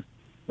cancer,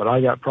 but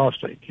I got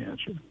prostate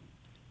cancer.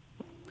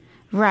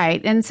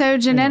 Right. And so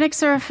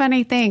genetics are a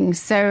funny thing.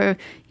 So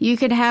you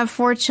could have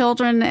 4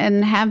 children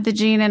and have the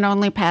gene and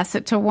only pass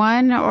it to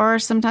one, or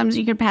sometimes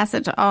you could pass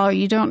it to all.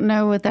 You don't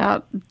know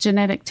without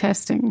genetic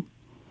testing.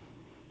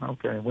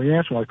 Okay. Well, you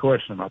answered my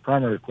question. My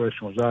primary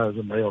question was I, as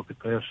a male, could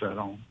pass that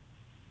on.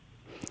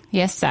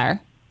 Yes, sir.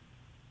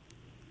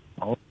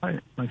 All right.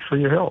 Thanks for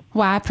your help.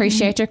 Well, I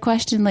appreciate your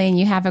question, Lee, and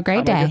you have a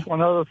great day. Just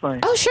one other thing.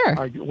 Oh, sure.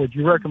 Would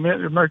you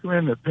recommend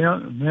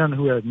that men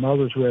who had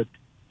mothers who had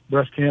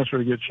breast cancer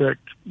to get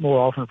checked more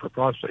often for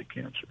prostate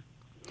cancer?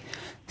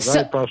 I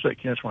had prostate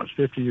cancer when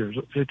I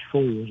was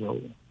 54 years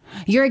old.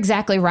 You're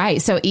exactly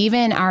right. So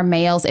even our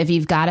males, if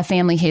you've got a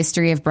family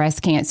history of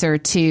breast cancer,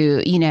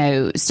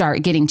 to,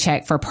 start getting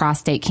checked for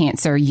prostate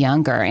cancer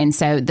younger. And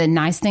so the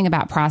nice thing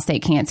about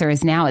prostate cancer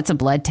is now it's a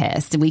blood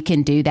test. We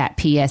can do that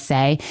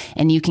PSA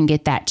and you can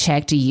get that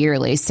checked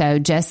yearly. So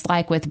just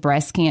like with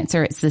breast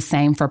cancer, it's the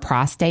same for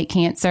prostate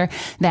cancer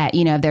that,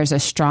 if there's a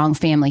strong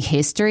family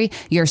history,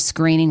 your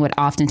screening would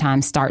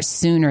oftentimes start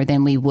sooner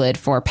than we would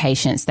for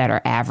patients that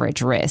are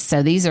average risk.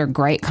 So these are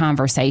great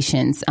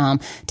conversations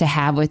to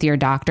have with your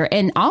doctor.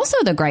 And also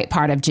the great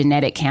part of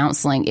genetic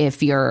counseling,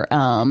 if your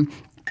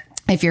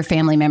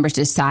family members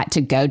decide to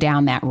go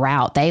down that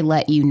route, they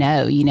let you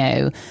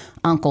know,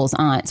 uncles,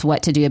 aunts,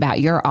 what to do about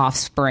your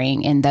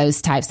offspring and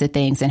those types of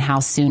things and how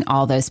soon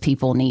all those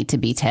people need to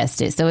be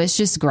tested. So it's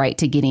just great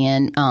to get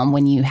in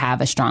when you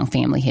have a strong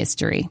family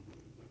history.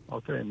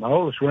 Okay. My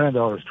oldest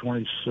granddaughter is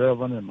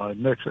 27 and my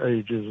next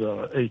age is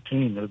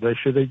 18.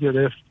 Should they get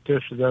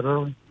tested that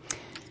early?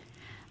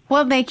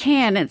 Well, they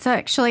can. It's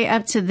actually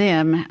up to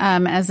them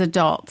as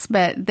adults,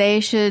 but they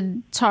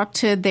should talk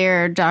to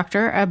their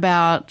doctor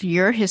about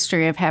your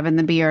history of having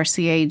the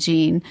BRCA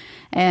gene,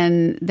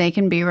 and they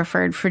can be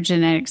referred for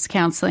genetics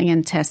counseling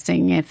and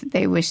testing if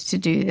they wish to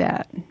do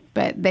that.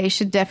 But they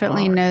should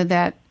definitely know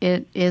that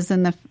it is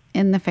in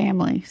the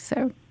family.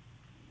 So,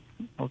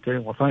 okay.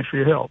 Well, thanks for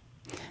your help.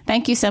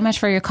 Thank you so much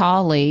for your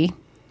call, Lee.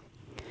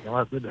 Y'all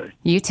have a good day.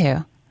 You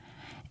too.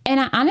 And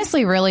I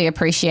honestly really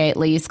appreciate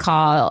Lee's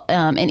call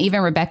and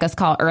even Rebecca's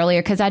call earlier,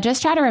 because I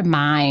just try to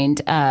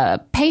remind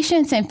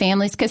patients and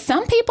families, because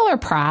some people are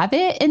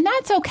private and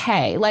that's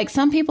okay. Like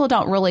some people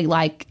don't really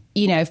like,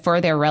 for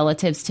their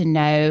relatives to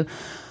know,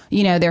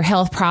 their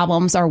health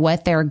problems or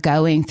what they're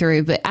going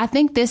through. But I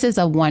think this is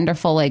a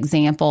wonderful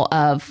example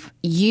of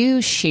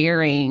you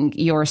sharing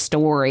your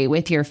story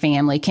with your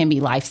family can be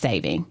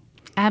life-saving.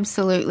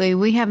 Absolutely.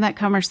 We have that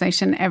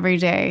conversation every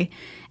day.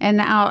 And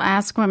I'll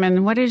ask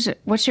women,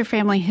 what's your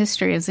family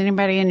history? Has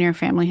anybody in your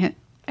family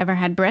ever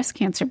had breast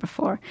cancer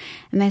before?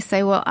 And they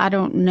say, well, I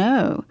don't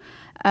know,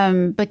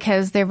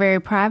 because they're very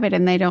private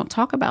and they don't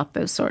talk about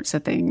those sorts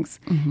of things.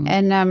 Mm-hmm.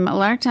 And a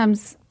lot of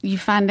times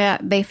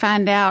they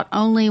find out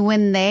only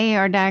when they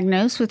are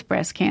diagnosed with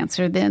breast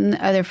cancer, then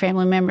other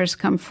family members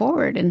come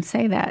forward and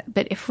say that.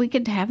 But if we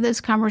could have those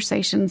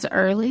conversations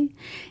early,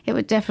 it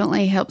would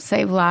definitely help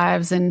save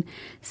lives and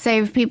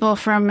save people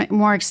from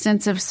more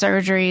extensive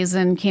surgeries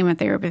and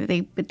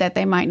chemotherapy that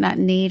they might not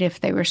need if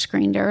they were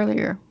screened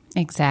earlier.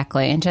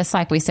 Exactly. And just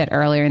like we said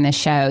earlier in the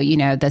show,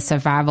 the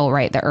survival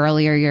rate, the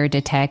earlier you're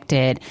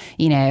detected,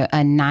 a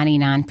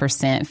 99%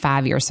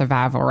 5-year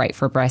survival rate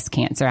for breast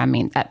cancer. I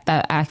mean,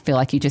 I feel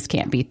like you just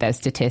can't beat those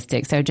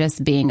statistics. So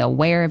just being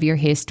aware of your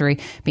history,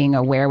 being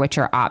aware what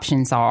your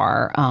options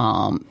are,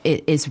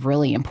 it is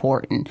really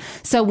important.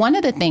 So one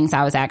of the things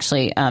I was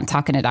actually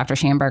talking to Dr.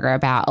 Schamberger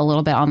about a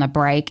little bit on the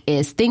break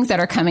is things that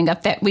are coming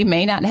up that we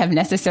may not have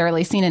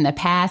necessarily seen in the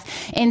past.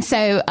 And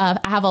so I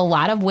have a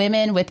lot of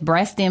women with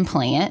breast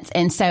implants.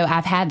 And so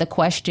I've had the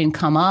question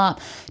come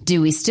up,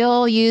 do we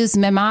still use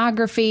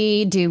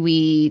mammography?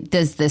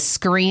 Does the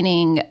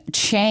screening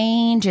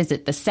change? Is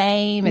it the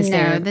same?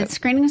 The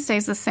screening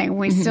stays the same.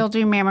 We still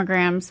do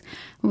mammograms.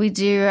 We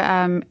do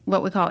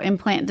what we call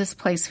implant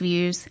displaced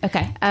views.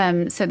 Okay.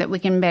 So that we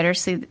can better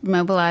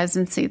mobilize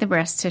and see the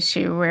breast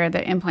tissue where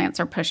the implants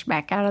are pushed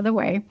back out of the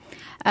way.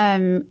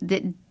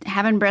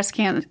 Having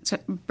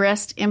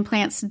breast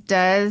implants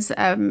does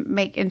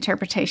make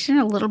interpretation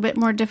a little bit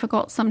more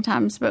difficult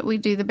sometimes, but we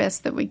do the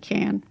best that we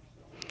can.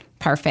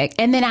 Perfect.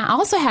 And then I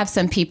also have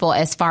some people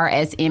as far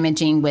as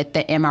imaging with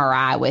the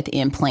MRI with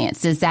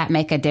implants. Does that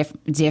make a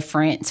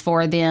difference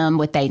for them?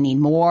 Would they need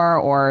more,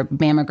 or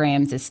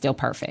mammograms is still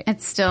perfect?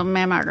 It's still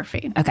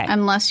mammography. Okay.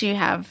 Unless you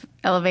have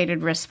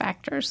elevated risk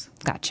factors.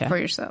 Gotcha. For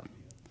yourself.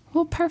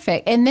 Well,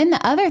 perfect. And then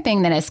the other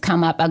thing that has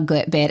come up a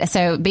good bit,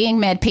 so being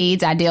med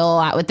peds, I deal a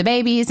lot with the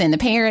babies and the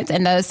parents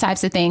and those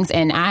types of things.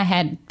 And I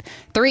had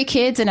 3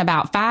 kids in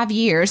about 5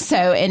 years.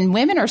 And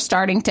women are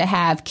starting to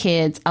have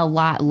kids a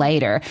lot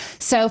later.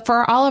 So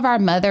for all of our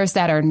mothers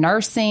that are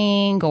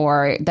nursing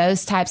or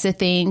those types of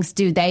things,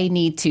 do they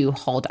need to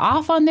hold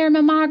off on their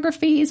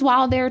mammographies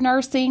while they're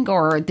nursing,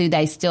 or do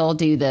they still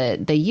do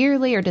the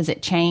yearly, or does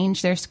it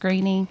change their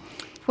screening?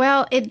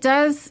 Well, it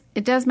does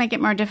make it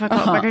more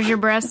difficult because your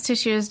breast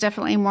tissue is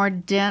definitely more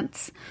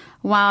dense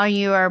while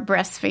you are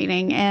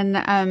breastfeeding.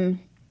 And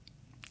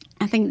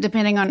I think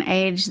depending on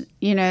age,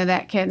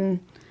 that can,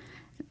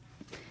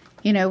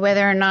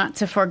 whether or not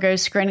to forego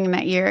screening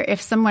that year.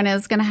 If someone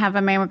is going to have a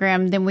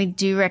mammogram, then we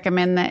do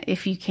recommend that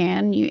if you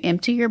can, you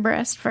empty your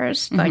breast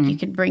first. Mm-hmm. Like you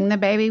could bring the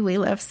baby. We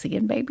love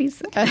seeing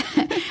babies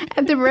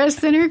at the breast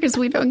center because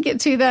we don't get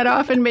to that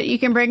often. But you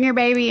can bring your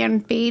baby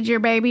and feed your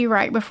baby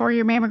right before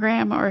your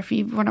mammogram, or if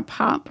you want to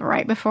pump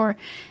right before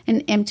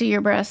and empty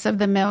your breast of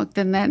the milk,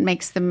 then that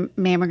makes the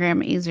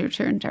mammogram easier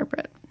to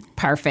interpret.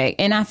 Perfect.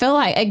 And I feel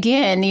like,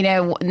 again, you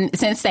know,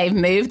 since they've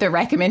moved the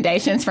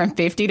recommendations from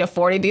 50 to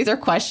 40, these are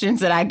questions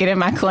that I get in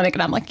my clinic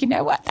and I'm like, you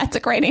know what? That's a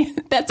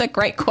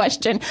great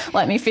question.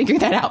 Let me figure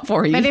that out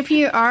for you. But if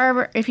you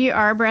are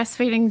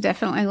breastfeeding,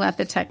 definitely let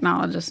the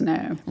technologist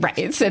know.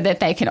 Right. So that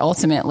they can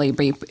ultimately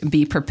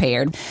be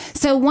prepared.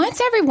 So once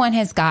everyone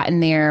has gotten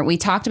there, we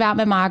talked about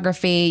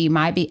mammography. You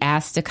might be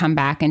asked to come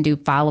back and do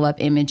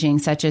follow-up imaging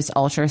such as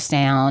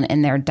ultrasound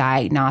and their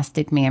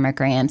diagnostic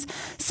mammograms.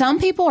 Some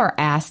people are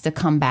asked to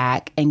come back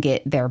and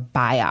get their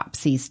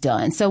biopsies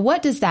done. So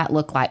what does that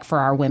look like for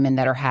our women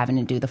that are having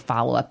to do the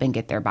follow-up and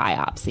get their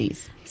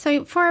biopsies?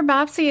 So for a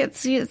biopsy,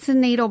 it's a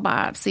needle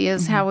biopsy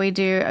is how we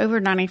do over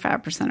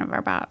 95% of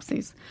our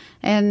biopsies.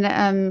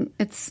 And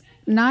it's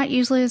not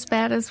usually as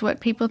bad as what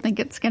people think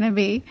it's going to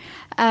be.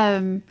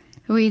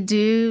 We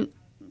do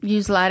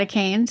use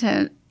lidocaine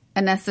to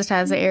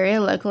anesthetize the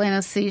area, local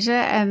anesthesia,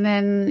 and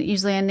then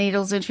usually a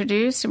needle's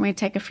introduced and we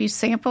take a few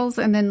samples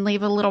and then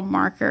leave a little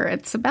marker.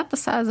 It's about the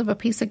size of a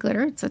piece of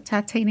glitter. It's a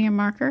titanium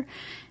marker.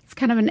 It's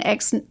kind of an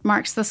X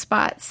marks the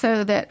spot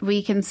so that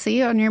we can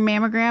see on your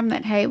mammogram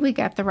that, hey, we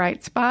got the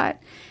right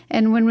spot.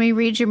 And when we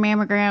read your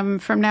mammogram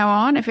from now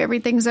on, if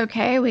everything's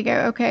okay, we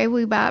go, okay,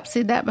 we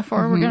biopsied that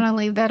before. We're going to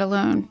leave that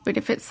alone. But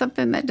if it's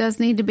something that does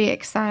need to be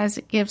excised,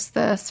 it gives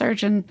the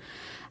surgeon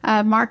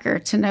a marker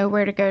to know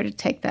where to go to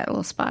take that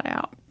little spot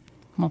out.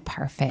 Well,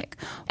 perfect.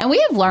 And we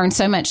have learned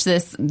so much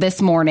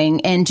this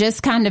morning, and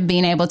just kind of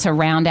being able to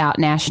round out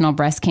National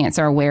Breast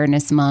Cancer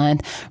Awareness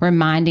Month,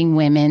 reminding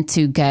women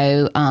to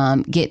go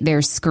get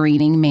their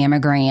screening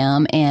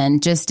mammogram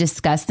and just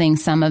discussing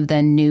some of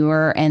the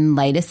newer and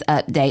latest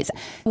updates.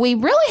 We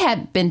really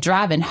have been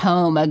driving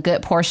home a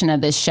good portion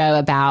of this show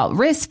about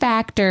risk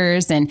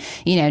factors and,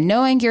 you know,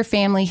 knowing your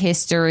family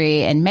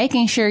history and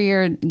making sure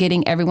you're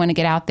getting everyone to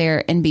get out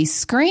there and be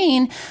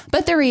screened.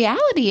 But the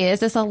reality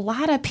is a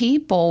lot of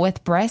people with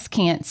breast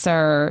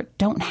cancer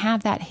don't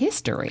have that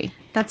history.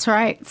 That's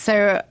right.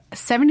 So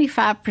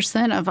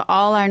 75% of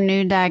all our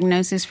new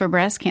diagnoses for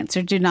breast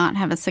cancer do not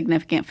have a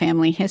significant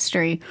family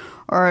history,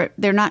 or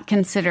they're not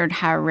considered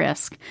high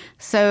risk.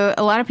 So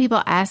a lot of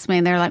people ask me,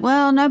 and they're like,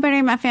 well, nobody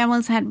in my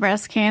family's had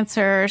breast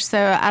cancer, so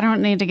I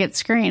don't need to get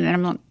screened. And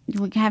I'm like,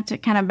 we have to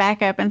kind of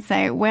back up and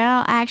say,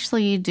 well,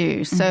 actually you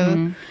do.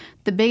 So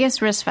the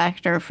biggest risk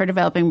factor for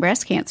developing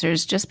breast cancer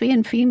is just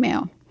being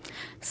female.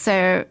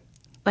 So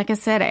like I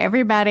said,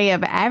 everybody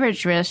of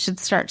average risk should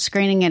start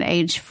screening at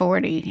age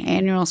 40,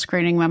 annual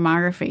screening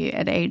mammography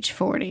at age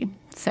 40.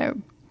 So,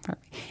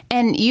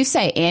 and you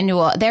say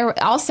annual. There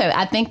also,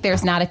 I think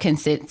there's not a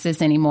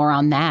consensus anymore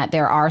on that.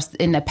 There are,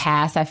 in the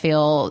past, I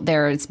feel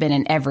there's been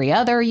an every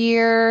other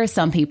year.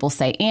 Some people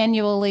say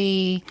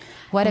annually.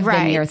 What have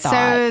been your thoughts?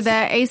 So the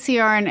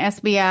ACR and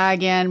SBI,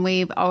 again,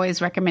 we've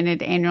always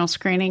recommended annual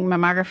screening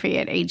mammography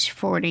at age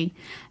 40.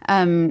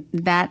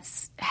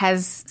 That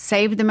has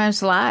saved the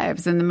most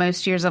lives and the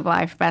most years of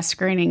life by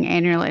screening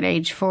annually at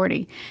age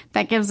 40.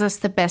 That gives us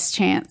the best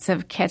chance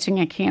of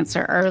catching a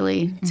cancer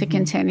early to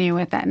continue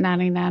with that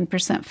 99%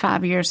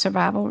 5-year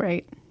survival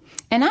rate.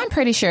 And I'm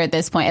pretty sure at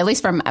this point, at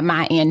least from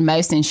my end,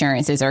 most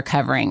insurances are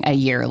covering a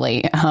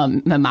yearly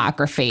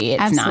mammography.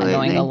 It's not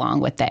going along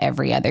with the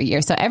every other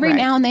year. So every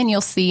now and then you'll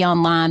see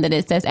online that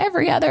it says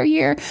every other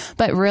year.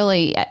 But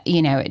really,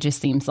 you know, it just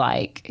seems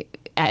like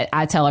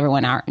I tell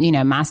everyone,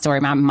 my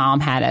story. My mom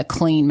had a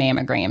clean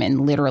mammogram,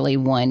 and literally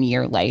 1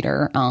 year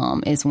later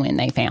is when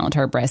they found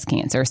her breast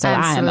cancer. So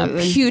I am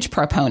a huge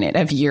proponent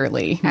of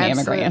yearly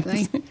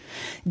mammograms.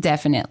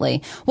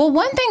 Definitely. Well,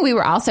 one thing we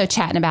were also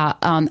chatting about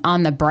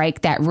on the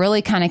break that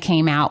really kind of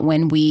came out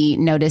when we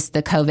noticed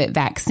the COVID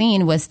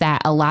vaccine was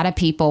that a lot of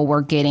people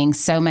were getting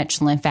so much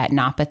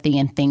lymphadenopathy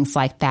and things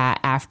like that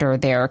after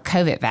their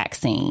COVID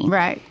vaccine.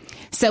 Right.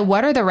 So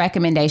what are the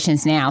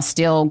recommendations now?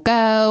 Still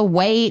go,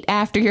 wait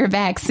after your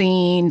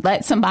vaccine,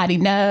 let somebody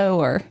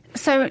know, or?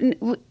 So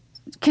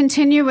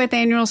continue with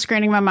annual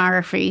screening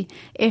mammography.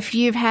 If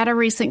you've had a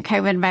recent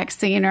COVID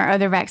vaccine or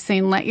other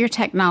vaccine, let your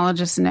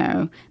technologist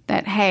know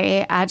that,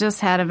 hey, I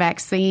just had a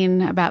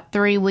vaccine about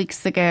 3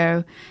 weeks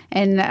ago,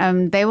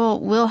 and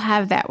we'll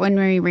have that when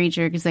we read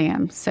your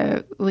exam.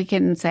 So we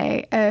can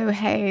say, oh,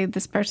 hey,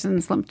 this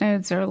person's lymph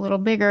nodes are a little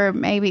bigger,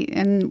 maybe,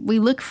 and we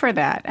look for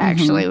that,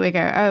 actually. We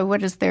go, oh,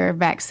 what is their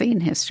vaccine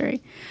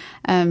history?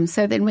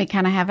 So then we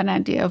kind of have an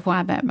idea of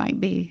why that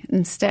might be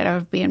instead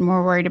of being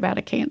more worried about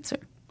a cancer.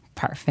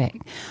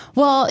 Perfect.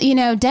 Well,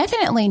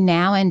 definitely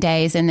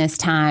nowadays in this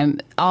time,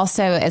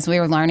 also as we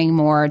were learning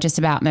more just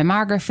about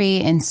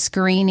mammography and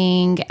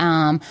screening,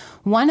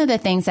 one of the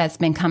things that's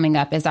been coming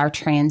up is our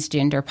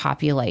transgender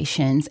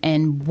populations.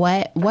 And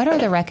what are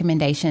the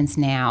recommendations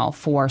now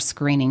for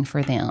screening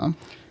for them?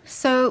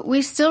 So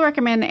we still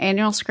recommend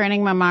annual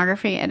screening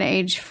mammography at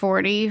age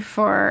 40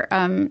 for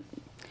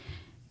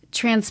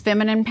trans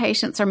feminine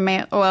patients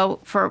or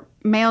for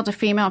male to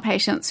female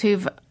patients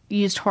who've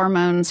used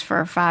hormones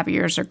for 5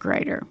 years or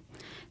greater.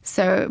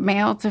 So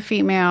male to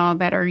female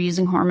that are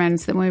using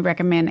hormones, then we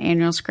recommend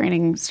annual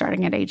screening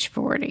starting at age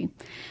 40.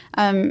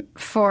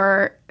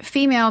 For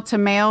female to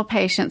male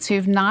patients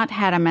who've not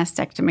had a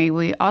mastectomy,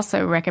 we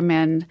also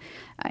recommend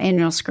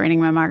annual screening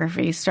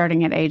mammography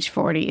starting at age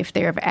 40 if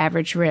they're of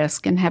average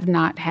risk and have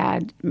not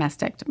had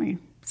mastectomy.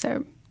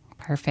 So.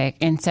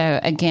 Perfect. And so,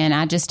 again,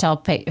 I just tell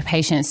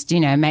patients,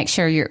 make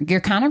sure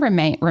you're kind of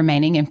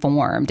remaining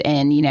informed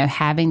and,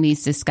 having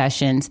these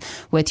discussions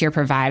with your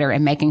provider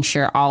and making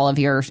sure all of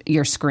your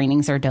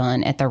screenings are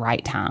done at the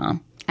right time.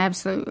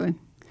 Absolutely.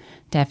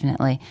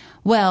 Definitely.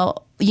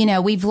 Well,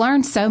 we've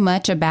learned so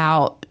much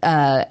about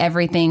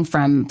everything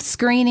from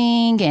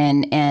screening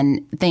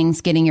and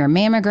things, getting your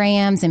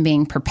mammograms and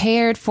being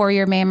prepared for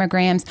your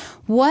mammograms.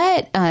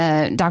 What,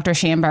 Dr.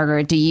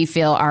 Schamberger, do you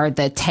feel are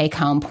the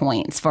take-home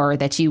points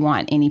that you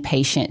want any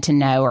patient to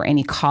know or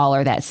any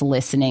caller that's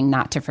listening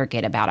not to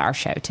forget about our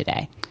show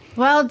today?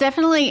 Well,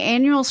 definitely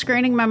annual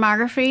screening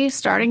mammography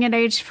starting at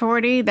age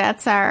 40.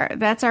 That's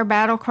our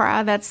battle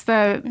cry. That's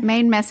the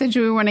main message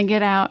we want to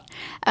get out.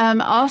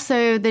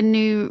 Also, the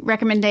new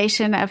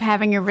recommendation of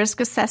having a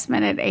risk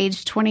assessment at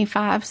age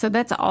 25. So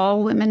that's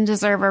all women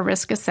deserve a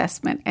risk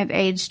assessment at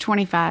age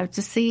 25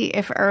 to see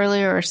if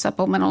earlier or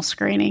supplemental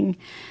screening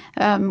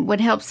would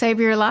help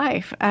save your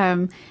life.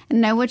 And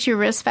know what your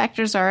risk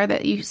factors are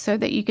so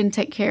that you can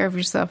take care of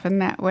yourself in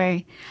that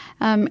way.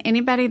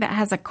 Anybody that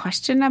has a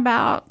question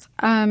about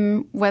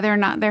whether or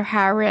not they're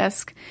high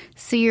risk,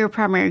 see your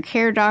primary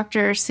care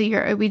doctor, see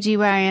your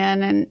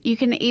OBGYN, and you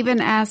can even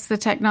ask the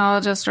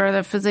technologist or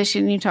the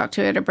physician you talk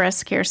to at a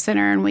breast care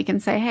center, and we can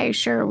say, hey,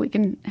 sure, we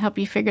can help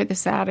you figure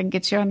this out and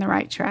get you on the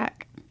right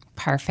track.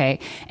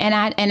 Perfect. And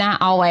I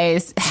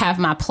always have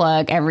my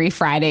plug every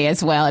Friday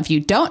as well. If you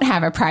don't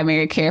have a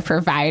primary care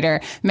provider,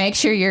 make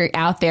sure you're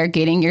out there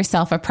getting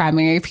yourself a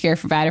primary care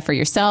provider for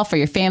yourself, for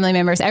your family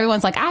members.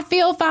 Everyone's like, I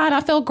feel fine, I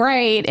feel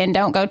great, and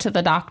don't go to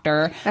the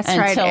doctor. That's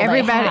until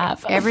right.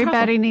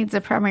 Everybody needs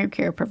a primary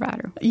care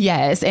provider.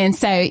 Yes. And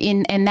so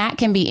and that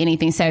can be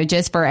anything. So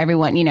just for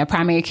everyone,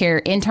 primary care,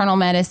 internal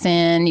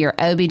medicine, your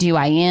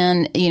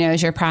OBGYN,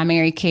 is your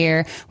primary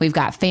care. We've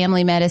got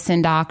family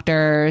medicine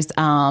doctors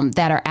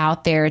that are out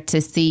there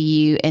to see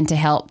you and to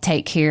help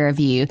take care of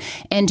you.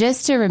 And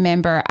just to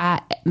remember,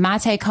 my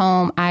take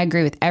home, I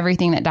agree with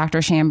everything that Dr.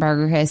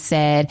 Schamberger has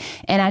said.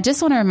 And I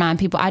just want to remind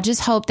people, I just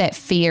hope that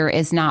fear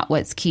is not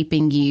what's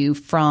keeping you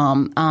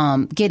from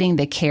getting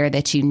the care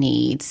that you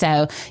need.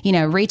 So,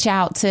 reach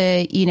out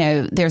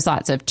to, there's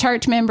lots of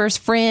church members,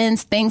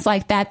 friends, things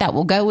like that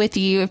will go with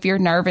you if you're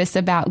nervous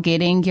about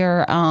getting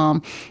your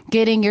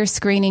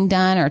screening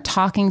done or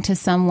talking to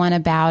someone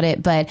about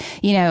it. But,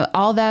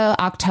 although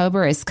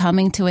October is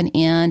coming to an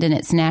end and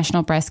it's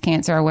National Breast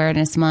Cancer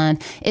Awareness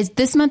Month,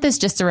 this month is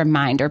just a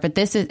reminder, but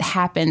this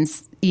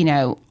happens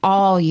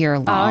all year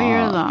long. All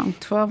year long,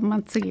 12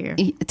 months a year.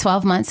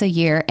 12 months a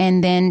year.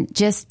 And then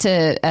just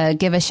to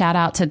give a shout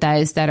out to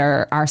those that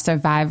are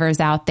survivors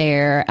out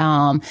there,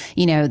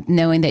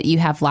 knowing that you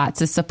have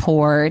lots of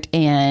support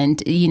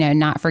and,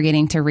 not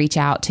forgetting to reach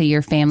out to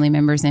your family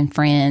members and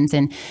friends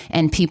and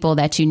people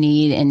that you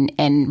need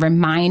and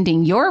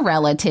reminding your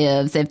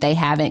relatives if they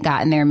haven't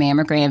gotten their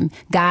mammogram.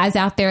 Guys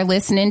out there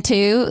listening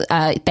to,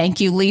 thank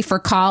you, Lee, for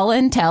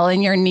calling,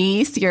 telling your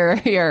niece,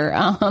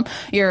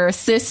 your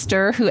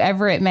sister,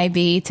 whoever it may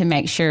be, to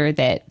make sure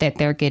that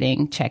they're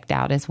getting checked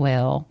out as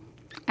well.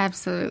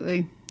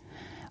 Absolutely.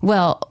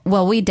 Well,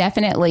 we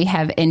definitely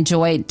have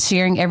enjoyed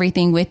sharing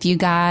everything with you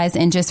guys,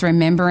 and just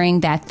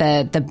remembering that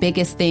the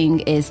biggest thing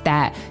is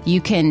that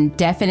you can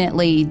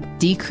definitely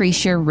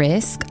decrease your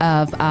risk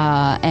of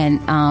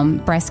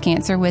breast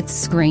cancer with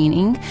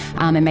screening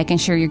and making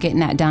sure you're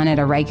getting that done at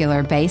a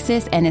regular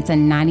basis. And it's a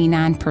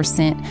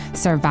 99%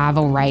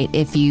 survival rate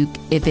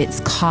if it's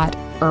caught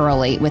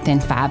early within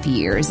 5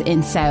 years.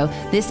 And so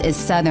this is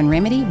Southern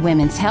Remedy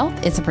Women's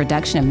Health. It's a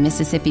production of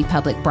Mississippi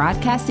Public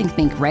Broadcasting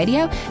Think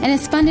Radio, and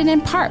is funded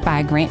in part by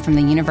a grant from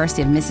the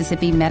University of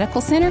Mississippi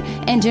Medical Center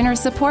and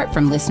generous support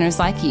from listeners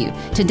like you.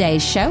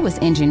 Today's show was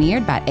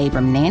engineered by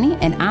Abram Nanny,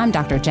 and I'm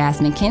Dr.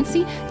 Jasmine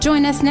Kinsey.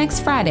 Join us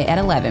next Friday at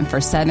 11 for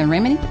Southern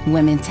Remedy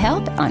Women's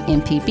Health on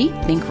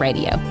MPB Think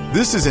Radio.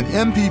 This is an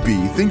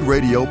MPB Think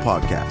Radio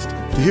podcast.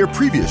 To hear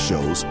previous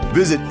shows,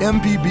 visit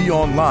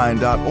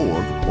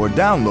mpbonline.org or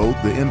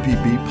download the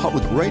MPB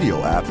Public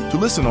Radio app to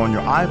listen on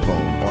your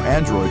iPhone or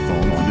Android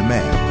phone on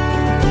demand.